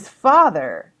 And his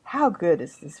father, how good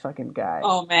is this fucking guy?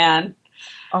 Oh, man.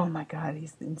 Oh my God,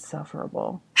 he's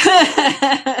insufferable.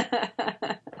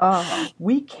 Oh,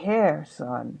 we care,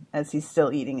 son, as he's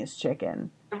still eating his chicken.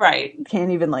 Right.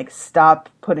 Can't even like stop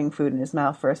putting food in his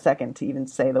mouth for a second to even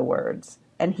say the words.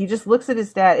 And he just looks at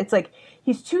his dad. It's like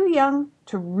he's too young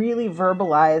to really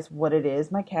verbalize what it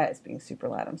is. My cat is being super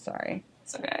loud. I'm sorry.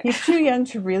 It's okay. He's too young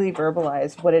to really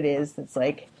verbalize what it is that's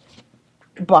like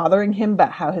bothering him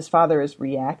about how his father is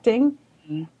reacting.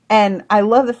 Mm-hmm. And I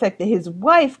love the fact that his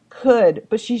wife could,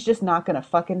 but she's just not going to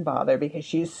fucking bother because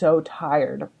she's so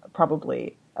tired,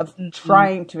 probably, of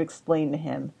trying to explain to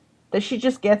him that she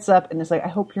just gets up and is like, I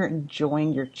hope you're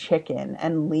enjoying your chicken,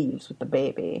 and leaves with the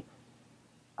baby.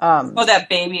 Oh, that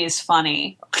baby is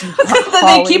funny.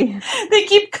 they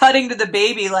keep cutting to the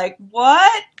baby like,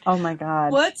 what? Oh my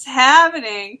God. What's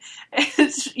happening?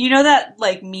 It's, you know that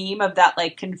like meme of that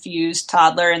like confused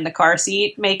toddler in the car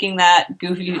seat making that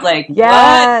goofy like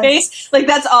what face? Like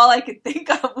that's all I could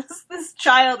think of was this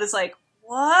child is like,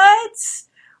 what?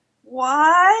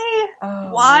 Why?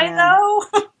 Oh, why man. Though?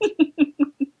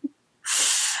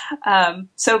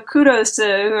 So kudos to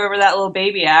whoever that little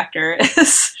baby actor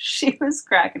is. She was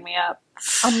cracking me up.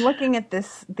 I'm looking at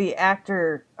the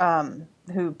actor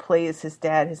who plays his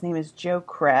dad. His name is Joe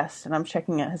Crest, and I'm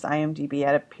checking out his IMDb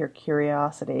out of pure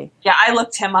curiosity. Yeah, I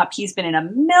looked him up. He's been in a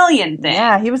million things.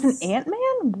 Yeah, he was in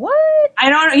Ant-Man? What? I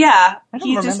don't know. Yeah. I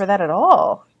don't remember that at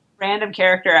all. Random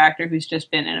character actor who's just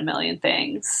been in a million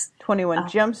things. 21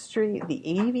 Jump Street,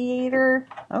 The Aviator.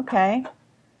 Okay.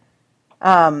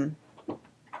 Oh,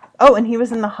 and he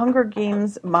was in The Hunger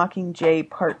Games Mockingjay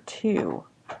Part 2.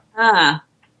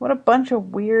 What a bunch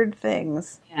of weird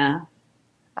things. Yeah.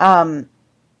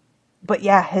 But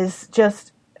yeah,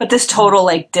 But this total,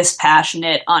 like,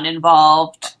 dispassionate,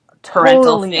 uninvolved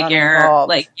parental figure. Uninvolved.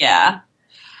 Like, yeah.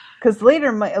 Because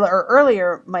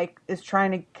earlier, Mike is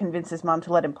trying to convince his mom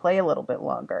to let him play a little bit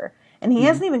longer. And he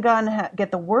hasn't even gotten to get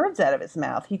the words out of his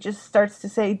mouth. He just starts to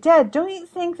say, Dad, don't you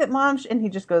think that Mom... And he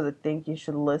just goes, I think you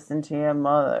should listen to your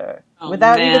mother.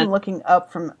 Without even looking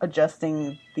up from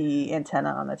adjusting the antenna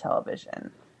on the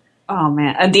television. Oh,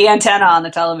 man. And the antenna on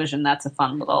the television, that's a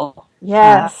fun little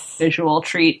visual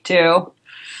treat, too.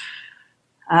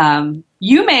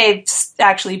 You may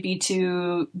actually be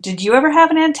too... Did you ever have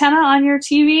an antenna on your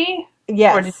TV?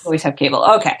 Yes. Or did you always have cable?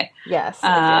 Okay. Yes,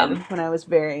 I did, when I was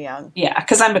very young. Yeah,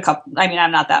 because I'm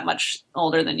not that much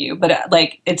older than you, but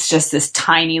like it's just this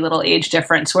tiny little age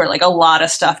difference where like a lot of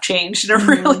stuff changed in a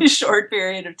really short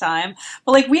period of time.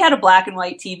 But like we had a black and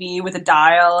white TV with a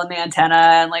dial and the antenna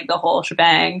and like the whole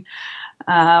shebang.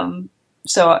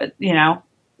 So, you know,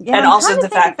 yeah, and I'm also trying to the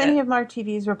think fact if any of our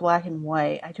TVs were black and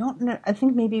white. I don't know. I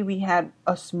think maybe we had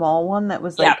a small one that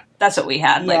was like... Yeah, that's what we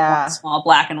had. Like one small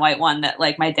black and white one that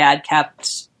like my dad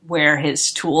kept where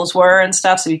his tools were and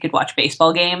stuff so he could watch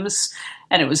baseball games.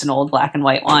 And it was an old black and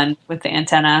white one with the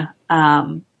antenna.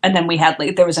 And then we had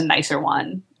like, there was a nicer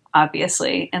one,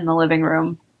 obviously, in the living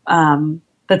room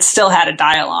that still had a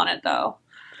dial on it though.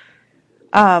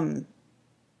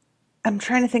 I'm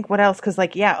trying to think what else, because,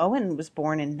 like, yeah, Owen was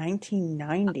born in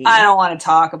 1990. I don't want to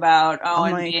talk about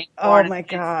Owen being born. Oh, my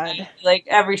God. Like,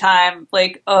 every time,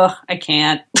 like, I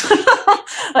can't.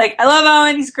 Like, I love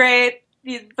Owen, he's great,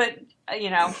 but, you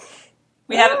know,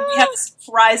 we have a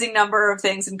rising number of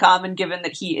things in common, given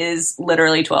that he is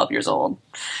literally 12 years old.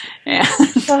 And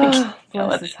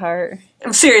bless his heart.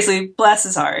 Seriously, bless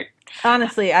his heart.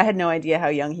 Honestly, I had no idea how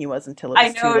young he was until it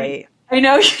was too late. I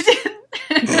know you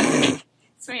didn't.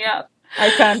 Me up. I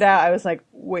found out. I was like,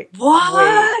 wait,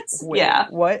 yeah,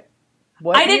 what?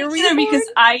 I didn't either because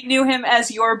I knew him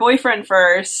as your boyfriend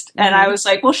first, and I was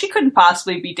like, well, she couldn't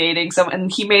possibly be dating someone.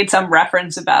 And he made some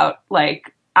reference about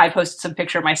like I posted some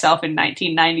picture of myself in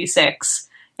 1996,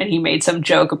 and he made some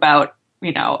joke about,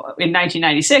 you know, in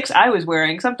 1996 I was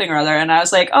wearing something or other, and I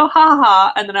was like, oh, ha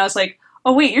ha, and then I was like,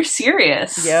 oh wait, you're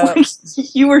serious? Yeah, like,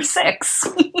 you were 6.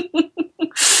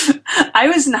 I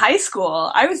was in high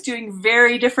school. I was doing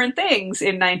very different things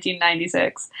in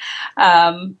 1996.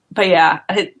 But yeah,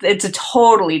 it's a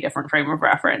totally different frame of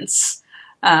reference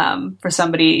for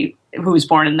somebody who was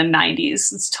born in the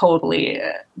 90s. It's totally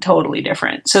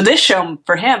different. So this show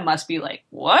for him must be like,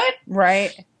 what?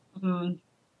 Right. Mm-hmm.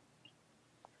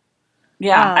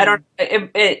 Yeah, I don't.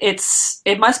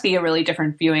 It must be a really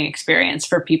different viewing experience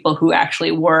for people who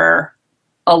actually were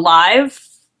alive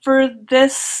for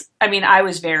this. I mean, I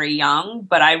was very young,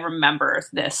 but I remember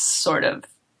this sort of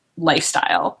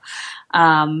lifestyle.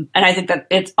 And I think that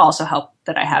it's also helped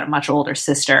that I had a much older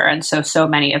sister. And so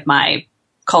many of my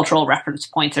cultural reference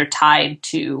points are tied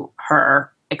to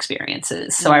her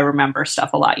experiences. So I remember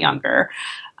stuff a lot younger.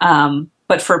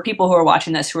 But for people who are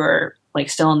watching this who are like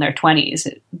still in their 20s,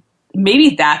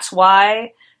 maybe that's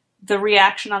why the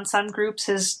reaction on some groups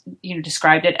has,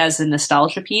 described it as a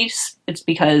nostalgia piece. It's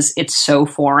because it's so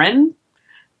foreign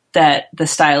that the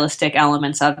stylistic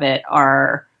elements of it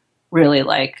are really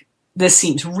like, this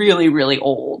seems really, really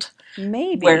old.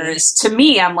 Maybe. Whereas to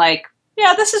me, I'm like,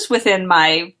 yeah, this is within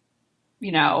my,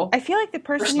 I feel like the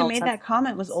person who made sense. that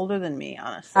comment was older than me,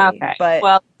 honestly. Okay. But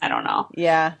well, I don't know.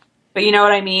 yeah. But you know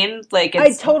what I mean? Like,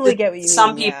 I totally get what you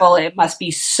some mean, people, yeah. it must be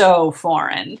so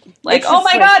foreign. Like, It's oh just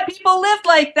my like, God, people lived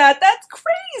like that. That's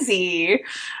crazy.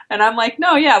 And I'm like,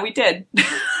 no, yeah, we did.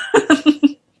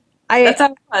 That's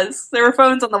how it was. There were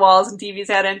phones on the walls and TVs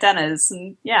had antennas.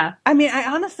 And yeah. I mean, I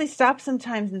honestly stop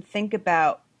sometimes and think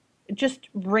about just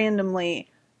randomly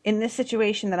in this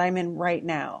situation that I'm in right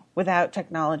now without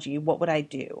technology, what would I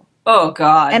do? Oh,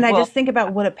 God. And I Well, just think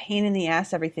about what a pain in the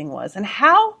ass everything was and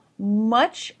how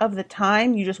much of the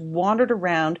time you just wandered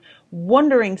around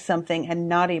wondering something and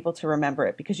not able to remember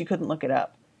it because you couldn't look it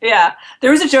up. yeah.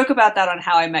 There was a joke about that on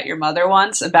How I Met Your Mother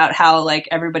once, about how, like,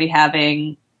 everybody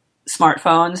having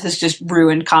smartphones has just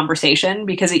ruined conversation,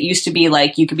 because it used to be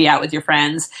like you could be out with your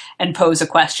friends and pose a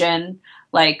question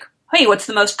like, hey, what's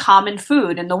the most common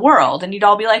food in the world? And you'd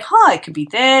all be like, huh, it could be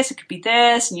this, it could be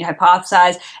this, and you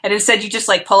hypothesize. And instead you just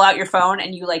like pull out your phone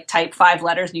and you like type 5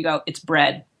 letters and you go, it's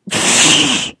bread.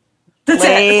 That's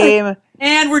Lame. it.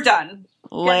 And we're done.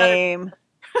 Lame.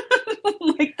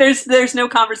 Like there's no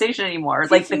conversation anymore.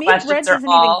 See, Like to the me, questions bread are doesn't even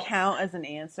all, count as an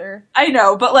answer. I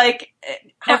know, but like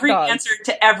Hot every dogs. answer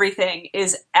to everything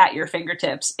is at your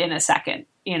fingertips in a second,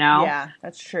 Yeah,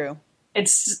 that's true.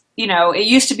 It's, it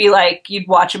used to be like you'd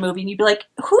watch a movie and you'd be like,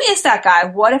 who is that guy?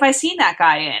 What have I seen that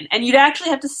guy in? And you'd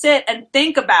actually have to sit and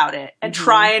think about it and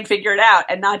try and figure it out,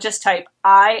 and not just type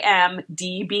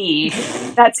IMDb.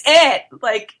 That's it.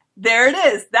 Like, there it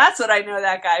is. That's what I know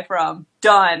that guy from.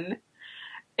 Done.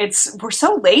 We're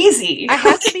so lazy. I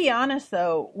have to be honest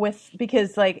though,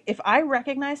 because like if I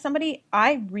recognize somebody,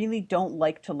 I really don't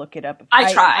like to look it up.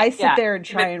 I try. I sit there and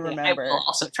try and remember. I will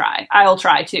also try. I'll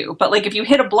try too. But like if you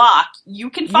hit a block,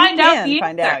 you can find out the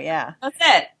answer. Yeah. That's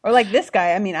it. Or like this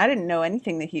guy. I mean, I didn't know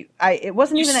anything that it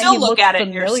wasn't you even that still he look looked at it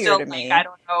familiar and you're still to like, me. I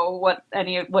don't know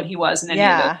what he was in any of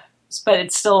Yeah. those. But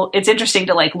it's interesting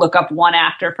to like look up one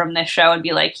actor from this show and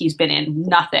be like, he's been in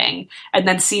nothing, and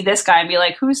then see this guy and be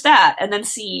like, who's that? And then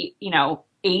see,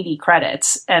 80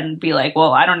 credits and be like,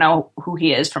 well, I don't know who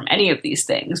he is from any of these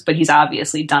things, but he's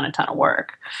obviously done a ton of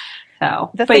work. So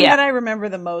the thing that I remember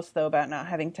the most though about not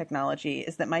having technology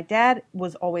is that my dad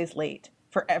was always late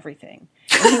for everything.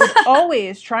 And he would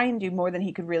always try and do more than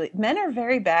he could really. Men are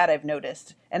very bad, I've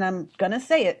noticed. And I'm gonna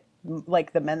say it,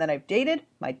 like the men that I've dated,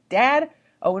 my dad,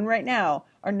 Owen right now,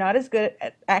 are not as good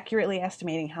at accurately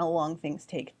estimating how long things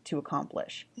take to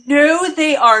accomplish. No,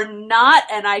 they are not,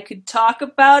 and I could talk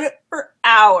about it for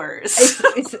hours.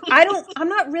 I'm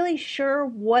not really sure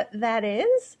what that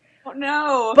is. Oh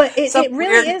no. But it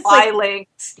really is like,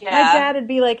 yeah. My dad would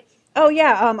be like, oh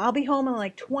yeah, I'll be home in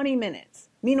like 20 minutes.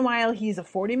 Meanwhile, he's a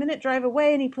 40-minute drive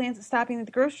away and he plans on stopping at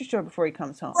the grocery store before he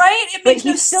comes home. Right? It makes no sense.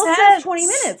 But he still says 20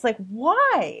 minutes. Like,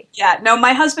 why? Yeah, no,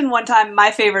 my husband one time, my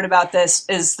favorite about this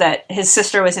is that his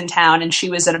sister was in town and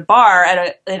she was at a bar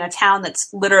in a town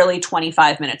that's literally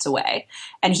 25 minutes away.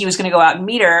 And he was going to go out and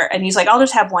meet her, and he's like, I'll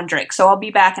just have one drink, so I'll be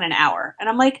back in an hour. And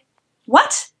I'm like,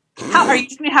 what? How are you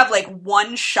going to have like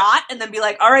one shot and then be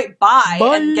like, all right, bye.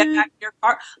 And get back in your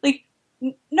car? Like,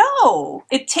 no.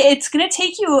 It's going to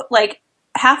take you like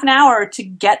half an hour to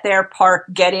get there, park,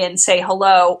 get in, say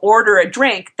hello, order a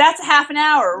drink. That's a half an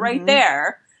hour right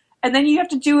there. And then you have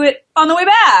to do it on the way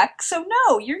back. So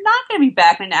no, you're not going to be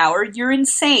back in an hour. You're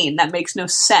insane. That makes no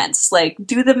sense. Like,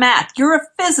 do the math. You're a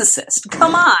physicist.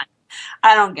 Come on.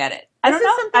 I don't get it. This is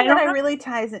something that really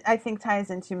ties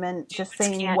into men just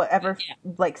saying whatever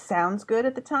like sounds good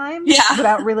at the time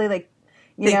without really like,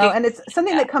 and it's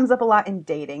something that comes up a lot in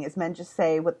dating is men just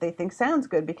say what they think sounds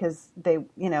good because they,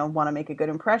 want to make a good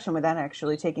impression without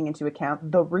actually taking into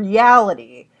account the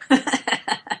reality.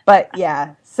 But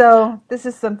yeah, so this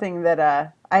is something that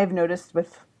I have noticed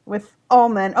with all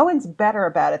men. Owen's better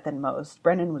about it than most.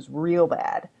 Brendan was real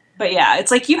bad. But yeah, it's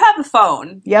like you have a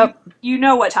phone. Yep. You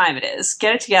know what time it is.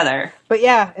 Get it together. But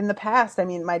yeah, in the past, I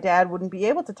mean, my dad wouldn't be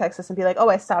able to text us and be like, oh,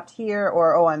 I stopped here,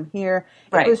 or oh, I'm here.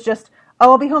 Right. It was just, oh,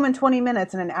 I'll be home in 20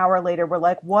 minutes. And an hour later, we're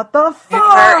like, what the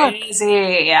fuck?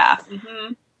 Easy, yeah.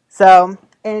 Mm-hmm. So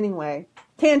anyway,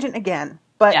 tangent again.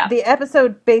 But the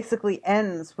episode basically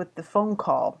ends with the phone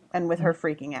call and with her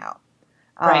freaking out.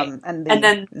 Right. And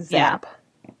then zap.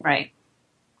 Yeah. Right.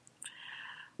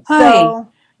 So,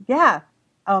 yeah.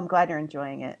 Oh, I'm glad you're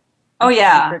enjoying it. I'm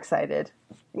super excited.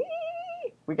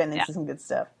 We're getting into some good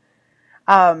stuff.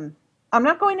 I'm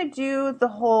not going to do the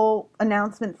whole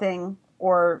announcement thing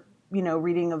or,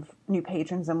 reading of new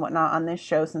patrons and whatnot on this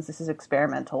show since this is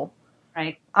experimental.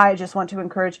 Right. I just want to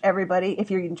encourage everybody, if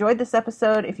you enjoyed this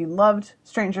episode, if you loved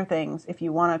Stranger Things, if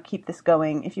you want to keep this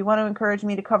going, if you want to encourage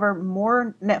me to cover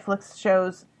more Netflix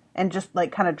shows and just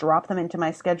like kind of drop them into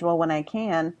my schedule when I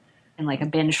can. In like a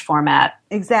binge format.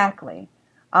 Exactly.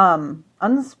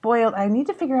 Unspoiled. I need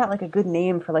to figure out like a good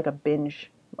name for like a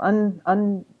binge.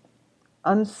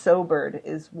 Unsobered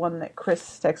is one that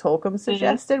Chris Tex Holcomb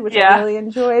suggested, which I really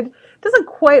enjoyed. Doesn't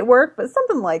quite work, but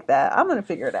something like that. I'm going to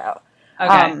figure it out.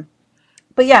 Okay.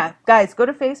 But yeah, guys, go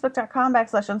to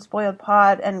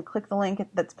facebook.com/unspoiledpod and click the link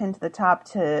that's pinned to the top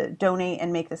to donate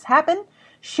and make this happen.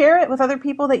 Share it with other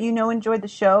people that you know enjoyed the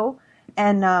show.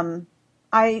 And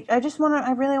I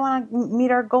really want to meet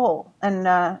our goal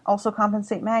and also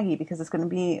compensate Maggie because it's going to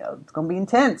be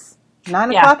intense.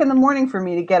 9 o'clock in the morning for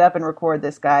me to get up and record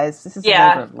this, guys. This is a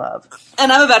labor of love.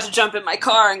 And I'm about to jump in my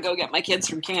car and go get my kids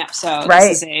from camp. So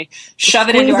this is a shove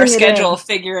it into our schedule,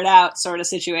 figure it out sort of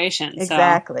situation.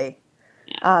 Exactly.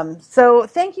 So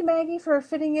thank you, Maggie, for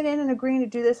fitting it in and agreeing to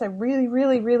do this. I really,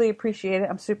 really, really appreciate it.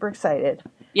 I'm super excited.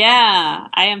 Yeah,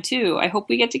 I am too. I hope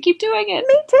we get to keep doing it.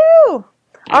 Me too.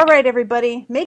 All right, everybody. Make